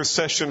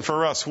intercession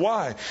for us.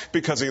 Why?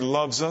 Because He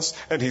loves us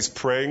and He's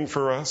praying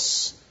for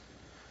us.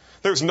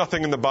 There's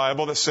nothing in the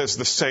Bible that says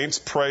the saints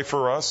pray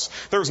for us.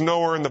 There's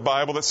nowhere in the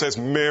Bible that says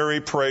Mary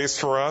prays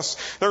for us.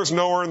 There's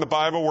nowhere in the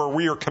Bible where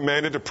we are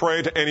commanded to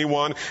pray to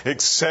anyone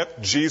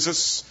except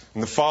Jesus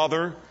and the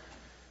Father.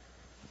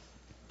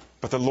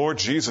 But the Lord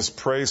Jesus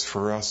prays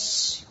for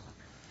us.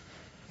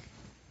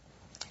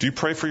 Do you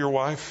pray for your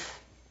wife,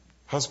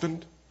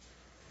 husband?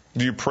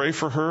 Do you pray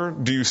for her?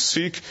 Do you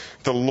seek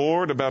the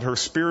Lord about her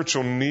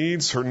spiritual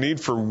needs, her need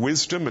for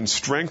wisdom and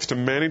strength to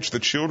manage the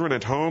children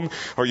at home?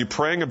 Are you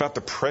praying about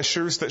the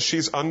pressures that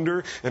she's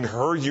under in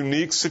her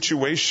unique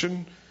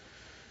situation?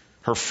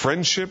 Her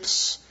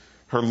friendships?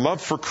 Her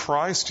love for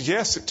Christ?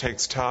 Yes, it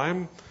takes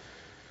time.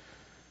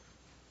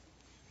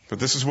 But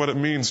this is what it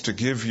means to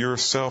give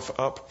yourself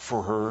up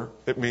for her.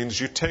 It means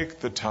you take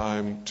the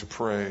time to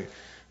pray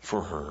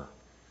for her.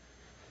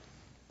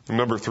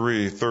 Number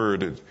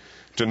third,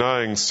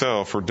 denying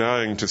self or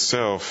dying to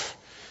self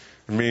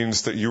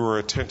means that you are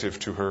attentive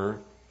to her.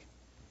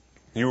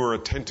 You are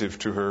attentive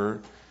to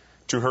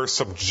her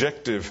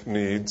subjective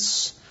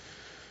needs.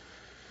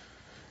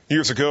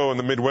 Years ago in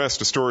the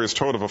Midwest, a story is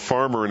told of a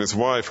farmer and his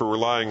wife who were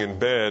lying in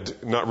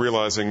bed, not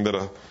realizing that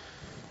a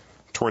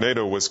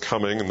tornado was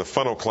coming, and the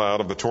funnel cloud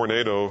of the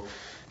tornado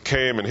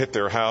came and hit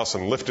their house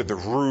and lifted the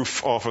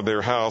roof off of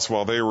their house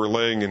while they were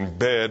laying in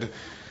bed.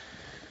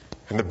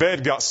 And the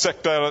bed got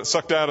sucked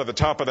out of the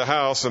top of the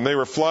house, and they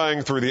were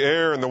flying through the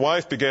air, and the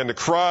wife began to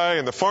cry,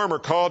 and the farmer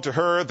called to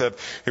her that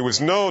it was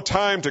no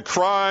time to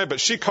cry, but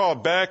she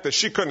called back that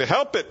she couldn't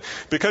help it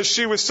because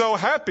she was so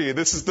happy.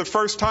 This is the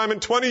first time in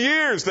 20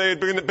 years they had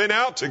been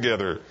out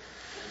together.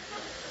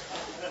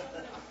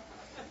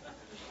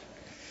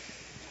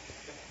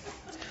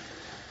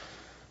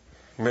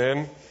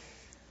 Men,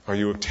 are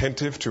you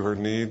attentive to her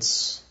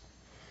needs?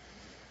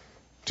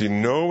 Do you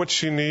know what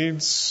she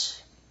needs?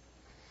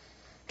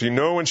 Do you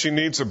know when she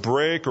needs a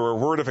break or a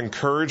word of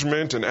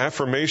encouragement, an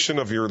affirmation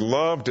of your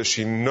love? Does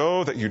she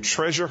know that you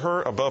treasure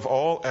her above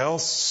all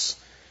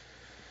else?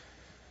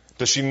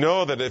 Does she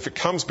know that if it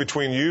comes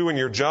between you and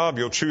your job,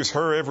 you'll choose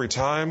her every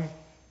time?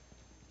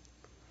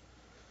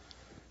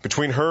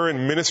 Between her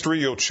and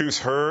ministry, you'll choose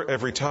her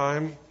every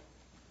time?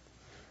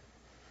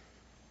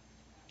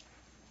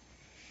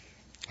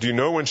 Do you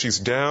know when she's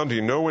down? Do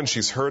you know when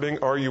she's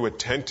hurting? Are you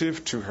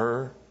attentive to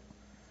her?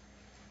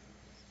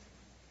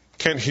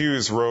 Kent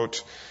Hughes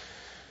wrote,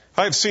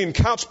 I have seen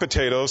couch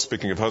potatoes,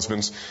 speaking of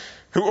husbands,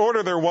 who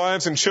order their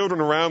wives and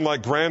children around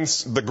like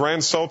the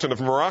Grand Sultan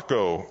of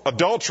Morocco,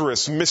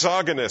 adulterous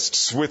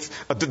misogynists with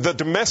the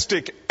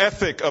domestic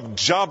ethic of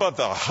Jabba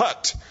the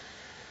Hutt,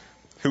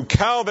 who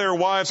cow their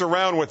wives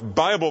around with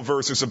Bible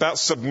verses about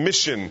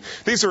submission.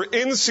 These are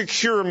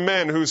insecure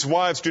men whose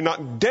wives do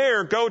not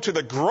dare go to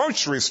the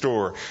grocery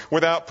store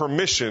without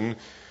permission,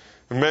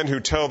 men who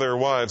tell their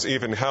wives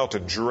even how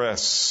to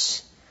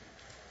dress.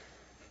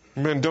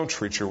 Men, don't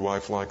treat your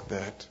wife like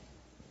that.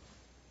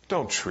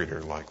 Don't treat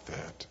her like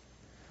that.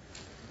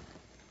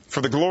 For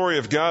the glory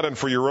of God and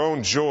for your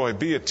own joy,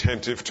 be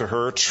attentive to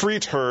her.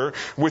 Treat her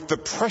with the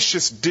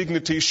precious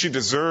dignity she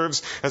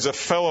deserves as a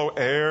fellow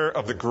heir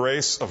of the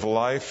grace of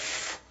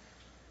life.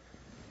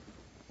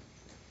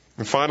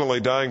 And finally,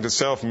 dying to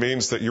self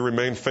means that you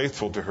remain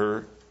faithful to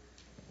her.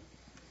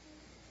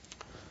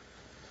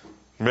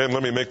 Men,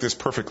 let me make this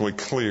perfectly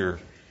clear.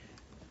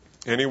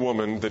 Any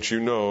woman that you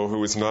know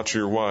who is not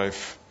your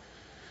wife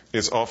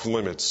is off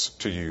limits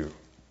to you.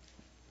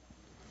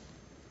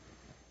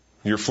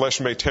 Your flesh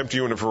may tempt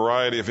you in a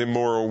variety of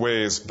immoral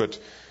ways, but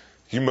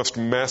you must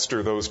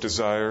master those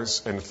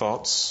desires and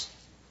thoughts.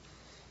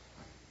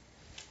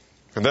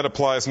 And that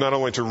applies not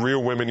only to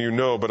real women you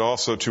know, but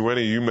also to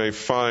any you may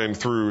find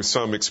through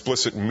some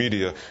explicit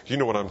media. You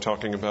know what I'm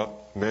talking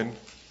about, men?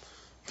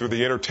 Through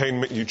the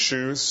entertainment you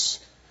choose.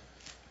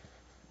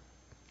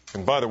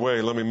 And by the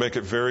way, let me make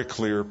it very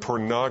clear,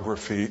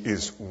 pornography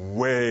is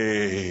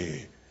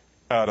way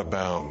out of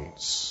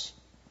bounds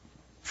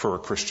for a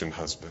Christian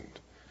husband.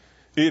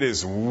 It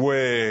is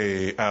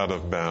way out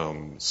of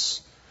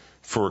bounds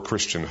for a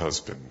Christian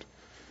husband.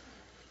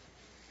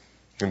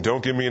 And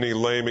don't give me any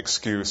lame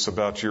excuse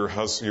about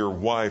your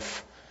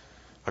wife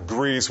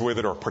agrees with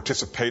it or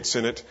participates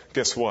in it.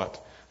 Guess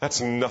what?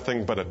 That's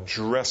nothing but a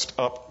dressed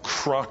up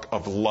crock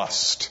of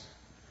lust.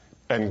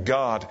 And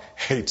God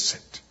hates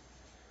it.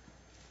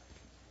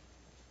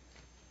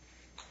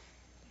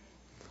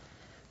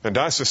 And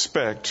I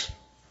suspect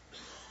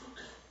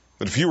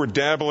that if you were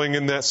dabbling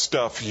in that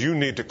stuff, you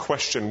need to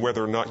question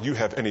whether or not you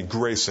have any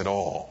grace at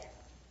all.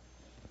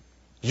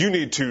 You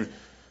need to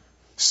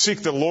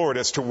seek the Lord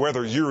as to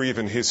whether you're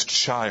even His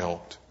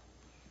child.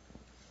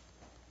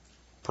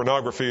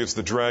 Pornography is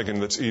the dragon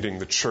that's eating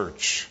the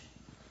church.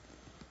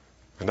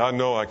 And I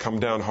know I come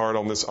down hard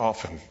on this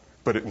often,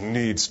 but it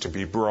needs to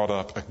be brought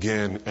up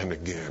again and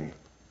again.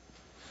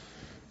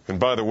 And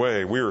by the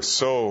way, we are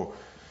so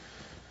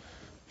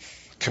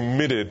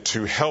committed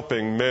to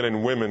helping men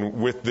and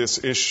women with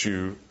this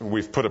issue.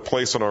 We've put a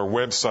place on our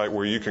website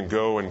where you can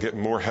go and get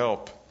more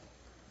help.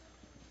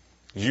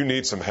 You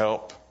need some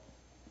help.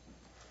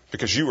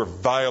 Because you are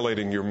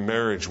violating your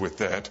marriage with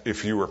that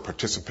if you are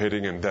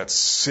participating in that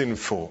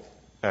sinful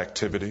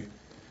activity.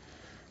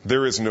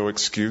 There is no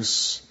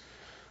excuse.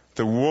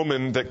 The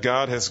woman that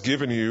God has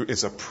given you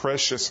is a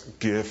precious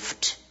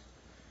gift.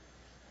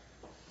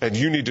 And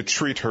you need to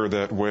treat her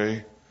that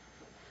way.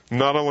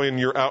 Not only in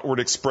your outward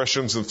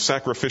expressions of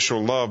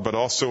sacrificial love, but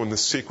also in the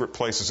secret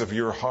places of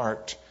your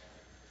heart.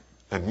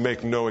 And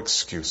make no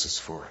excuses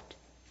for it.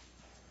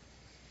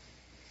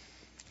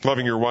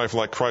 Loving your wife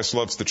like Christ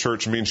loves the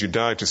church means you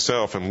die to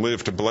self and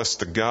live to bless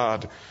the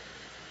God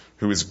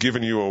who has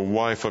given you a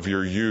wife of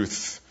your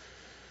youth.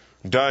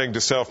 Dying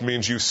to self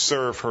means you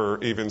serve her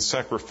even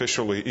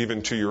sacrificially,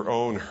 even to your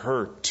own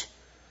hurt,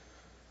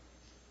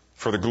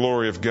 for the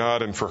glory of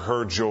God and for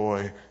her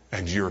joy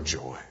and your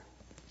joy.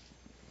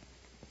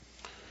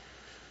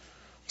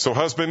 So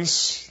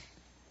husbands,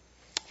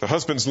 the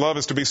husband's love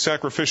is to be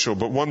sacrificial.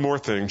 But one more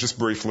thing, just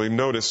briefly,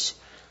 notice,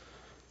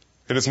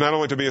 it is not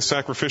only to be a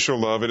sacrificial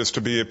love, it is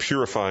to be a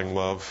purifying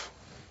love.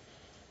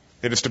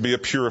 It is to be a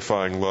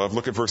purifying love.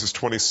 Look at verses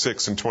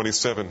 26 and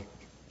 27.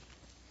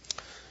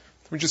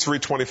 Let me just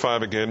read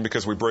 25 again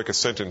because we break a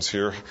sentence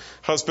here.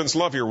 Husbands,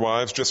 love your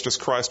wives just as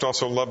Christ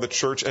also loved the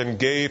church and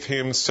gave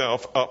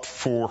himself up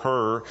for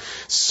her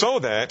so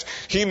that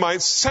he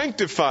might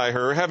sanctify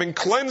her, having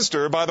cleansed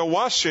her by the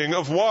washing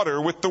of water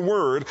with the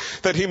word,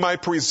 that he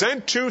might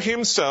present to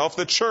himself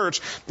the church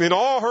in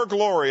all her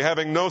glory,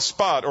 having no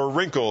spot or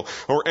wrinkle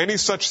or any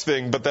such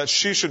thing, but that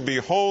she should be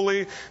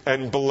holy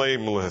and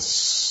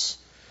blameless.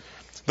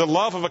 The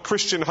love of a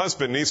Christian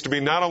husband needs to be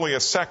not only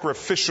a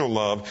sacrificial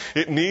love,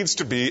 it needs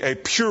to be a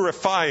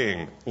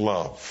purifying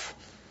love.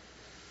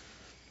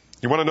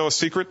 You want to know a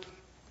secret?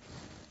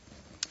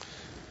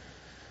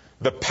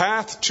 The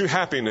path to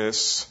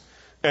happiness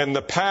and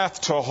the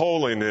path to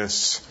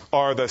holiness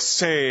are the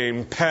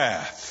same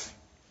path.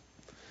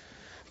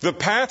 The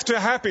path to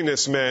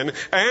happiness, men,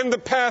 and the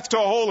path to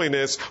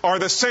holiness are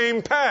the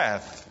same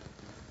path.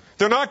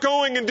 They're not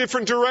going in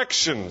different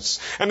directions.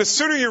 And the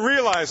sooner you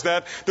realize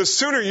that, the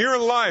sooner your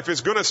life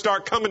is going to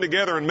start coming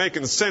together and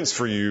making sense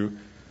for you.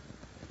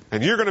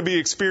 And you're going to be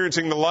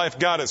experiencing the life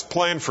God has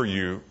planned for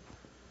you.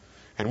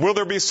 And will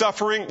there be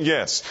suffering?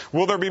 Yes.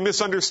 Will there be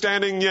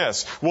misunderstanding?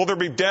 Yes. Will there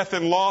be death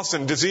and loss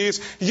and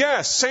disease?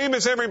 Yes, same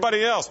as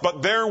everybody else.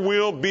 But there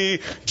will be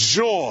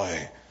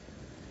joy.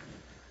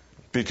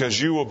 Because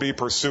you will be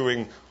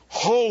pursuing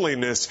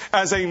holiness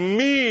as a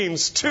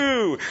means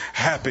to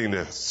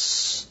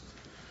happiness.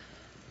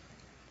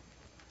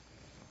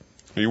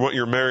 You want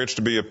your marriage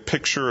to be a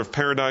picture of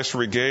paradise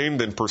regained?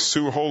 Then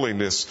pursue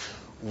holiness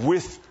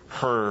with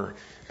her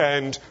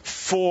and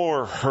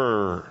for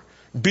her.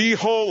 Be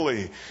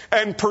holy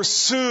and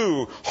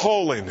pursue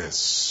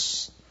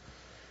holiness.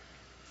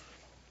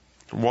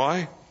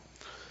 Why?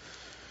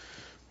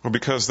 Well,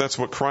 because that's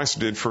what Christ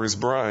did for his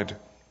bride.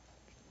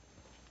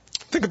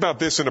 Think about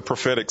this in a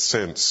prophetic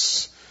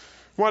sense.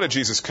 Why did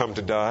Jesus come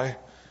to die?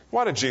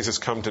 Why did Jesus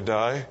come to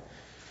die?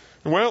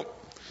 Well,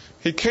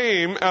 he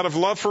came out of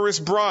love for his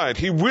bride.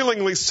 He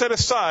willingly set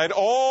aside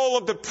all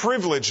of the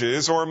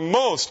privileges, or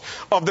most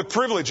of the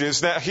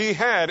privileges that he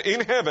had in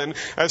heaven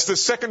as the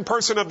second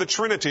person of the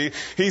Trinity.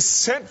 He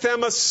set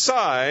them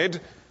aside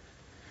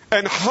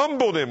and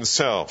humbled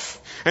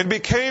himself and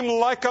became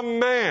like a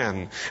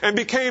man and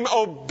became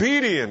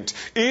obedient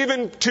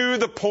even to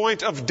the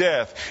point of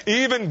death,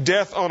 even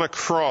death on a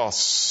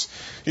cross.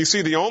 You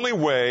see, the only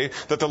way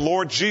that the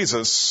Lord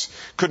Jesus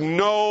could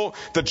know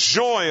the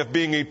joy of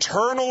being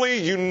eternally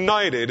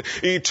united,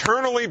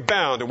 eternally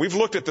bound, and we've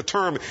looked at the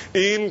term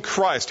in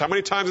Christ. How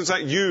many times is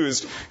that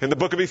used in the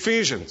book of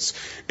Ephesians?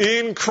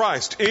 In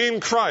Christ,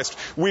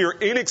 we are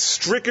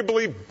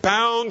inextricably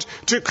bound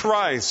to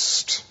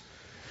Christ.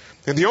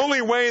 And the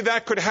only way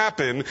that could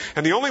happen,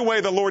 and the only way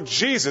the Lord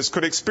Jesus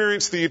could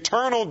experience the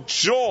eternal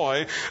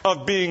joy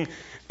of being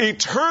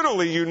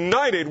eternally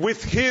united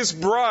with his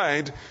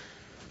bride,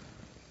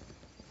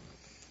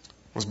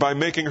 was by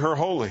making her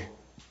holy,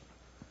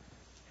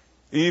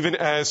 even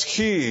as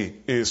he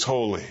is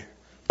holy.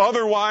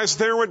 Otherwise,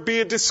 there would be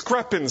a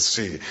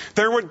discrepancy.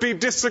 There would be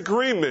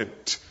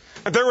disagreement.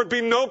 There would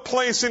be no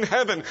place in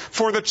heaven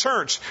for the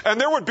church. And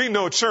there would be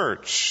no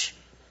church.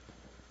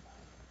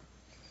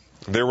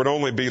 There would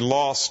only be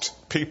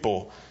lost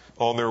people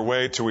on their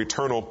way to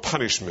eternal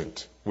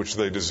punishment, which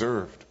they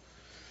deserved.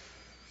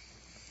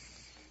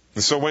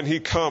 And so when he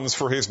comes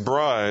for his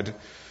bride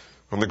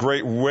on the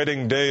great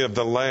wedding day of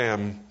the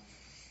Lamb,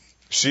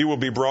 she will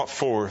be brought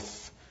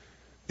forth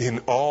in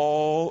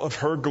all of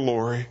her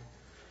glory,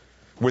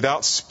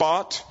 without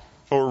spot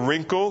or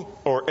wrinkle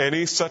or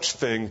any such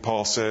thing,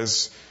 Paul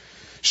says.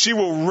 She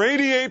will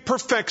radiate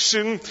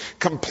perfection,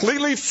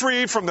 completely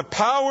free from the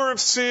power of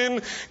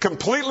sin,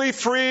 completely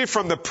free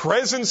from the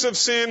presence of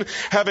sin,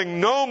 having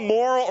no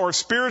moral or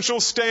spiritual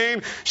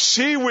stain.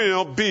 She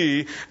will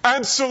be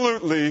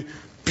absolutely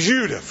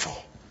beautiful.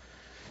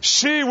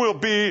 She will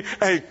be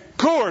a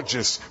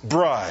gorgeous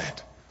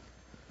bride.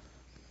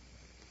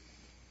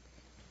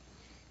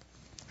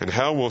 And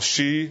how will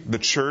she, the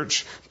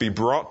church, be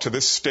brought to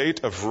this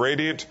state of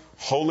radiant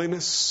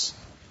holiness?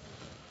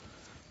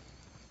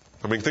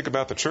 I mean, think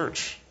about the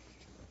church.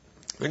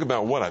 Think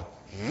about what a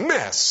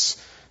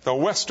mess the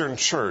Western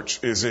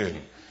church is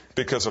in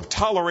because of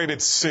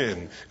tolerated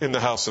sin in the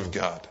house of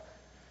God.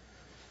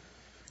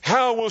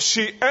 How will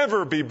she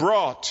ever be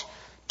brought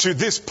to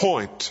this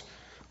point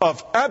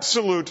of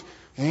absolute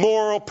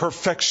moral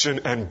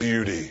perfection and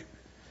beauty?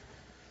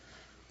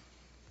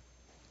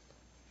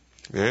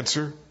 The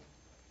answer?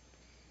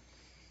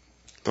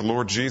 The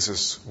Lord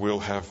Jesus will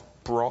have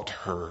brought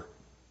her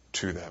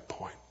to that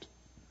point.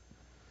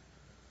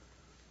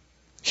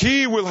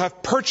 He will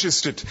have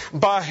purchased it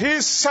by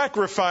His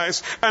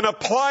sacrifice and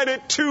applied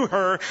it to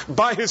her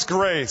by His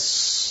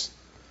grace.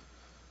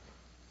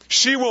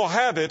 She will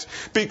have it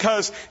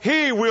because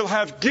He will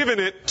have given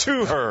it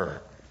to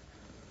her.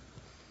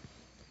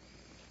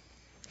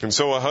 And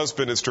so a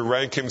husband is to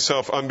rank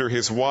himself under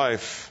his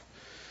wife,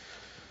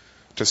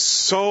 to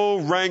so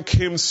rank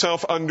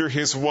himself under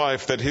his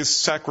wife that his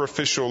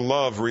sacrificial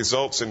love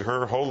results in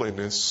her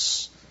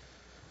holiness.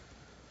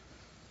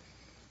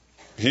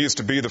 He is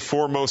to be the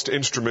foremost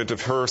instrument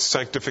of her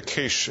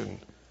sanctification.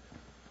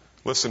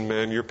 Listen,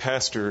 man, your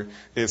pastor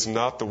is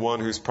not the one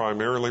who's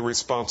primarily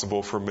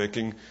responsible for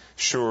making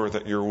sure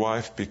that your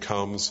wife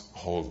becomes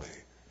holy.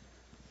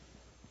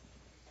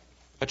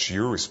 That's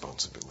your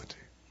responsibility.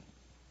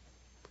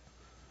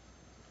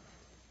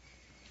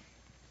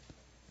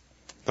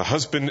 The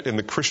husband in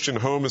the Christian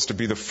home is to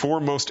be the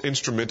foremost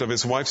instrument of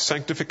his wife's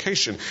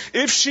sanctification.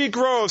 If she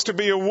grows to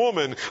be a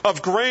woman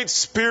of great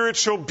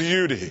spiritual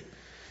beauty,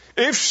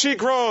 if she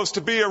grows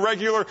to be a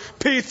regular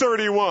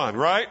P31,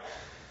 right?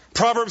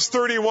 Proverbs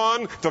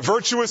 31, the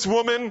virtuous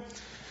woman.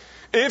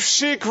 If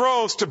she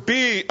grows to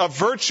be a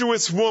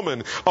virtuous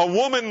woman, a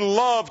woman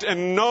loved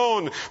and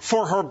known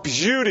for her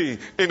beauty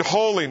in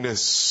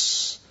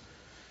holiness,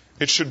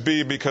 it should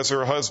be because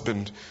her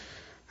husband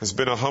has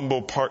been a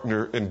humble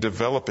partner in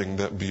developing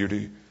that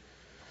beauty.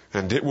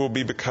 And it will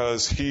be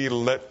because he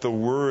let the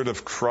word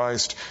of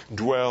Christ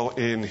dwell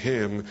in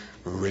him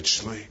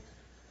richly.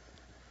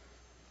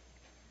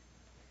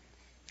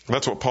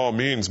 That's what Paul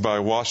means by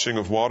washing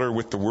of water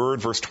with the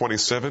word, verse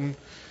 27.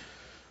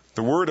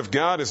 The word of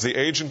God is the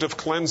agent of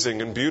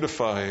cleansing and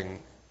beautifying.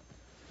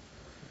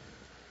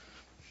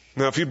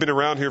 Now, if you've been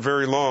around here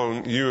very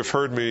long, you have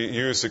heard me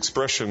use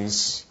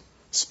expressions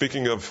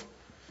speaking of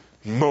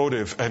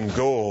motive and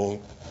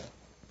goal,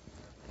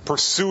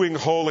 pursuing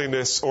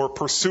holiness or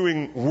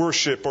pursuing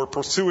worship or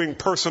pursuing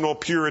personal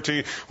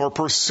purity or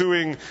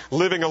pursuing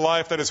living a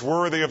life that is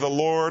worthy of the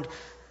Lord.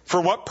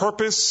 For what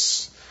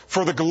purpose?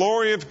 For the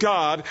glory of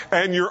God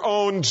and your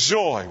own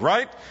joy,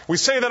 right? We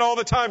say that all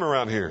the time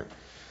around here.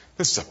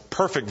 This is a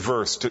perfect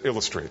verse to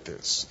illustrate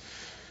this.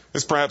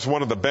 This is perhaps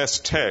one of the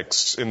best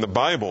texts in the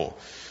Bible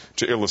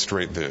to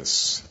illustrate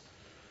this.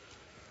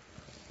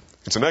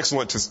 It's an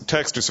excellent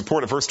text to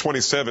support it. Verse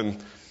 27,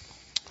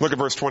 look at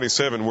verse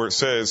 27 where it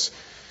says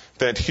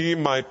that he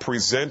might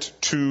present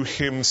to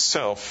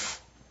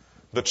himself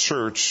the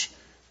church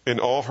in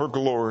all her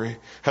glory,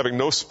 having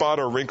no spot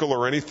or wrinkle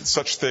or any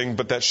such thing,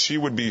 but that she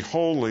would be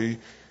holy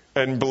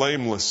and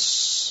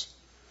blameless.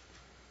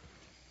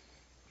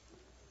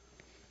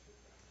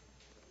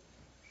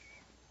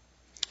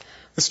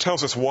 This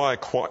tells us why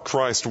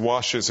Christ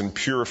washes and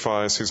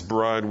purifies his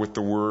bride with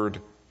the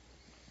word.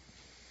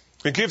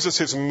 It gives us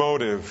his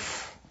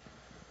motive.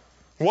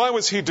 Why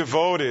was he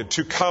devoted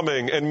to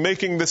coming and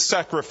making this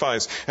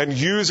sacrifice and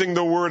using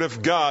the word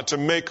of God to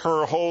make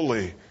her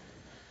holy?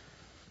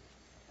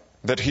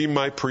 That he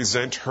might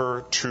present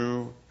her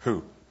to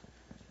who?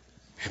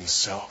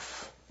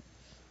 Himself.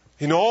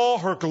 In all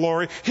her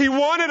glory. He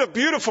wanted a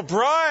beautiful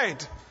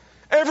bride.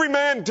 Every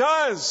man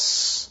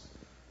does.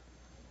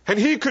 And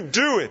he could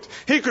do it.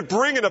 He could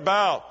bring it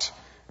about.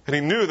 And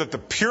he knew that the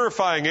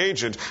purifying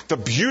agent, the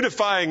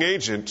beautifying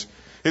agent,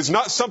 is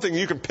not something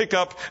you can pick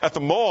up at the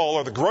mall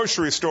or the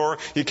grocery store.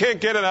 You can't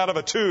get it out of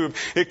a tube.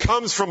 It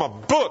comes from a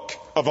book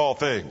of all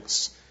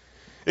things.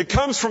 It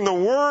comes from the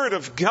Word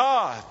of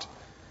God.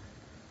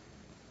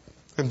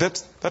 And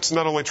that's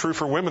not only true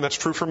for women, that's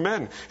true for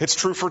men. It's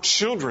true for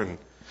children.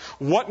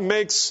 What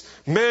makes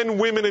men,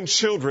 women, and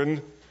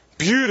children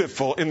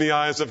beautiful in the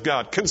eyes of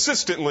God?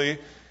 Consistently,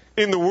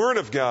 in the Word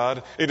of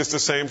God, it is the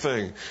same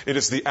thing. It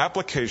is the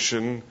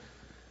application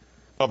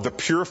of the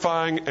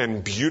purifying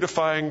and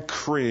beautifying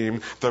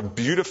cream, the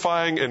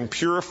beautifying and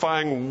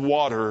purifying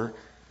water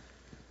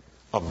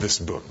of this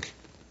book.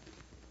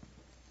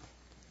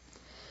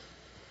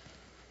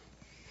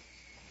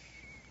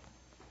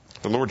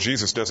 The Lord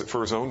Jesus does it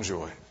for His own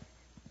joy.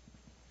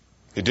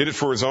 He did it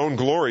for His own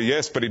glory,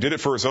 yes, but He did it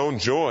for His own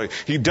joy.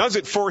 He does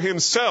it for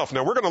Himself.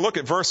 Now, we're going to look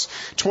at verse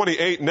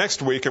 28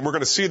 next week, and we're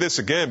going to see this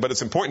again, but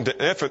it's important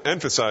to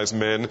emphasize,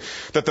 men,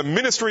 that the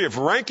ministry of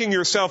ranking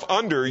yourself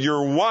under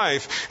your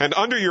wife and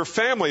under your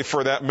family,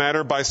 for that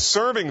matter, by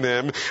serving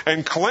them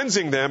and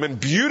cleansing them and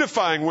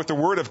beautifying with the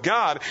Word of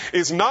God,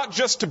 is not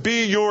just to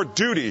be your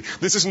duty.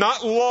 This is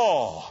not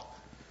law.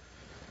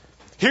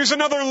 Here's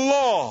another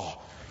law.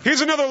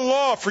 Here's another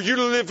law for you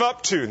to live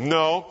up to.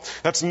 No,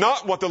 that's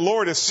not what the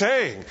Lord is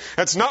saying.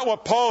 That's not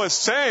what Paul is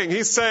saying.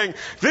 He's saying,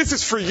 this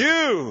is for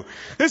you.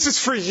 This is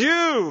for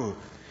you.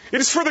 It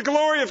is for the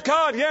glory of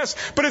God, yes,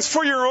 but it's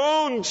for your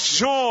own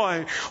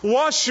joy.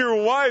 Wash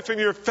your wife and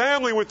your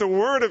family with the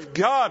Word of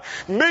God.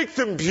 Make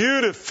them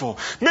beautiful.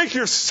 Make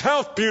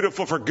yourself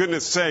beautiful, for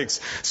goodness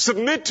sakes.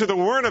 Submit to the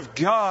Word of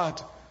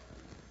God.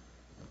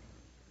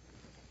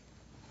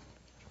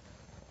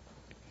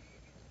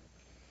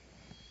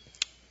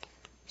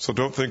 So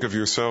don't think of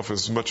yourself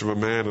as much of a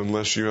man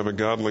unless you have a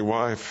godly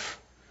wife.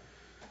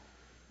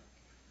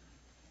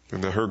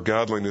 And that her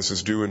godliness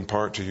is due in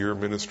part to your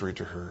ministry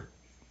to her.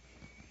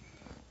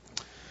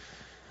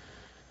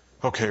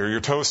 Okay, are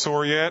your toes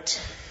sore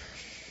yet?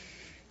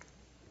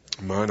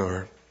 Mine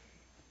are.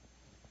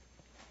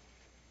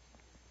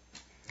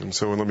 And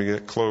so let me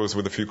close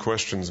with a few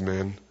questions,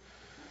 men.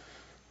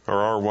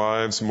 Are our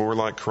wives more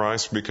like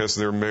Christ because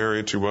they're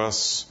married to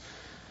us?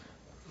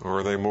 Or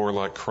are they more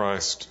like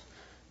Christ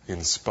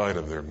in spite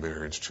of their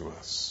marriage to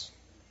us?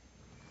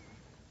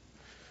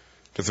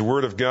 Does the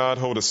Word of God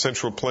hold a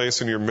central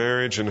place in your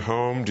marriage and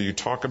home? Do you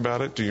talk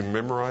about it? Do you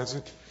memorize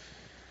it?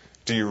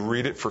 Do you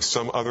read it for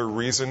some other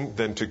reason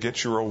than to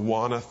get your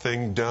Awana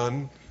thing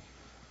done?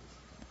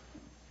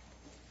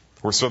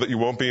 Or so that you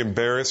won't be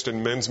embarrassed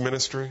in men's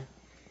ministry?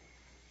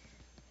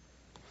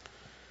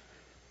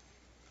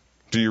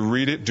 Do you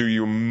read it? Do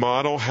you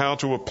model how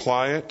to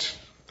apply it?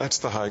 That's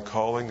the high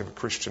calling of a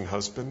Christian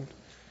husband.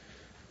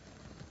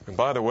 And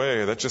by the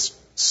way, that just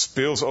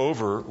spills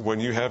over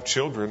when you have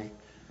children.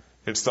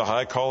 It's the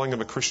high calling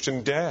of a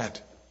Christian dad.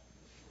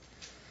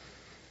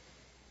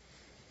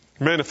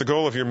 Men, if the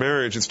goal of your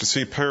marriage is to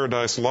see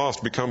paradise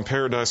lost become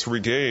paradise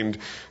regained,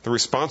 the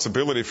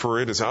responsibility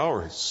for it is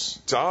ours.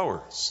 It's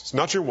ours. It's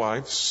not your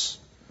wife's.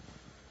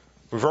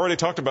 We've already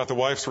talked about the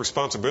wife's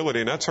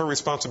responsibility, and that's her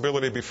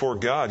responsibility before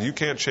God. You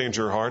can't change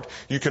her heart.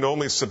 You can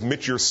only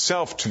submit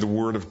yourself to the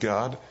Word of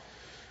God.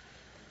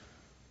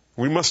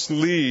 We must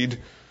lead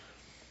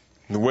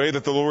in the way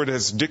that the Lord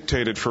has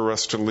dictated for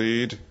us to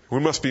lead. We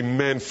must be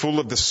men full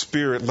of the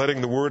Spirit, letting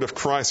the Word of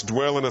Christ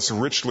dwell in us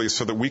richly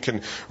so that we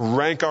can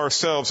rank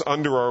ourselves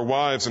under our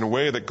wives in a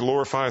way that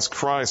glorifies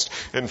Christ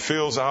and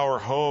fills our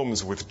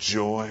homes with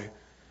joy.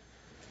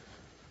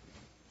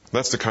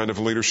 That's the kind of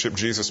leadership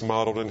Jesus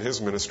modeled in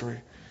His ministry.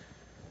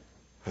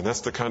 And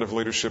that's the kind of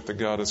leadership that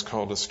God has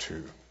called us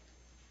to.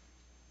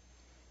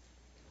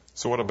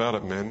 So what about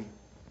it, men?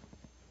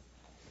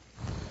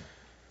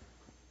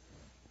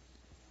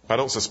 I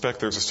don't suspect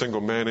there's a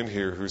single man in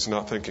here who's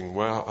not thinking,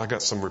 well, I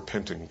got some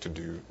repenting to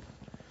do.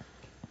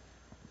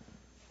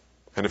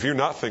 And if you're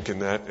not thinking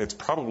that, it's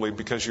probably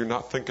because you're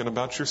not thinking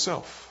about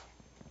yourself.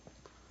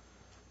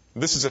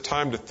 This is a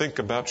time to think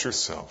about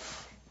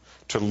yourself,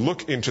 to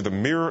look into the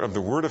mirror of the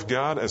Word of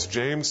God, as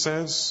James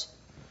says,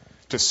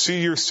 to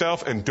see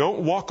yourself and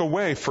don't walk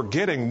away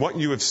forgetting what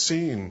you have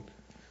seen.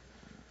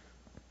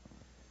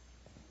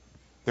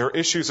 There are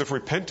issues of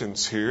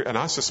repentance here, and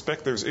I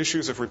suspect there's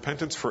issues of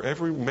repentance for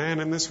every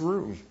man in this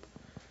room.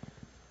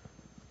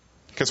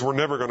 Because we're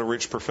never going to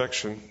reach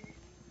perfection.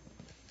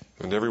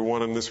 And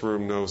everyone in this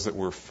room knows that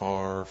we're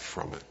far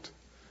from it.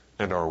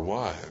 And our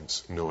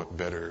wives know it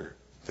better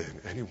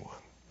than anyone.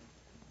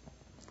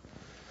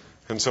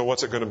 And so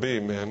what's it going to be,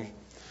 men?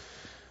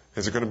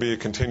 Is it going to be a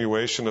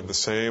continuation of the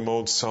same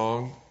old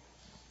song?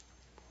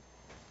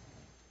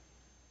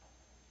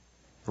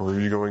 Or are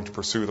you going to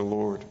pursue the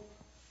Lord?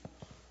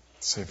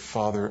 Say,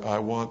 Father, I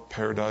want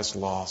paradise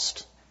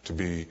lost to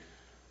be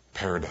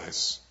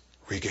paradise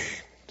regained.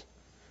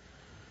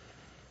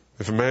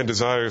 If a man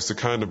desires the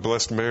kind of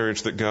blessed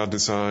marriage that God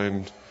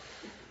designed,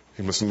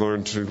 he must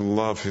learn to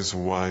love his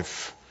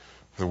wife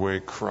the way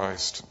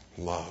Christ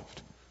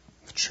loved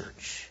the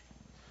church.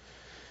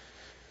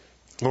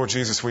 Lord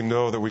Jesus, we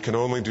know that we can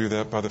only do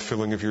that by the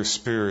filling of your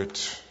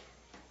Spirit.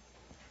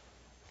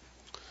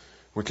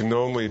 We can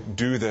only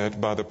do that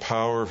by the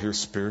power of your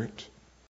Spirit.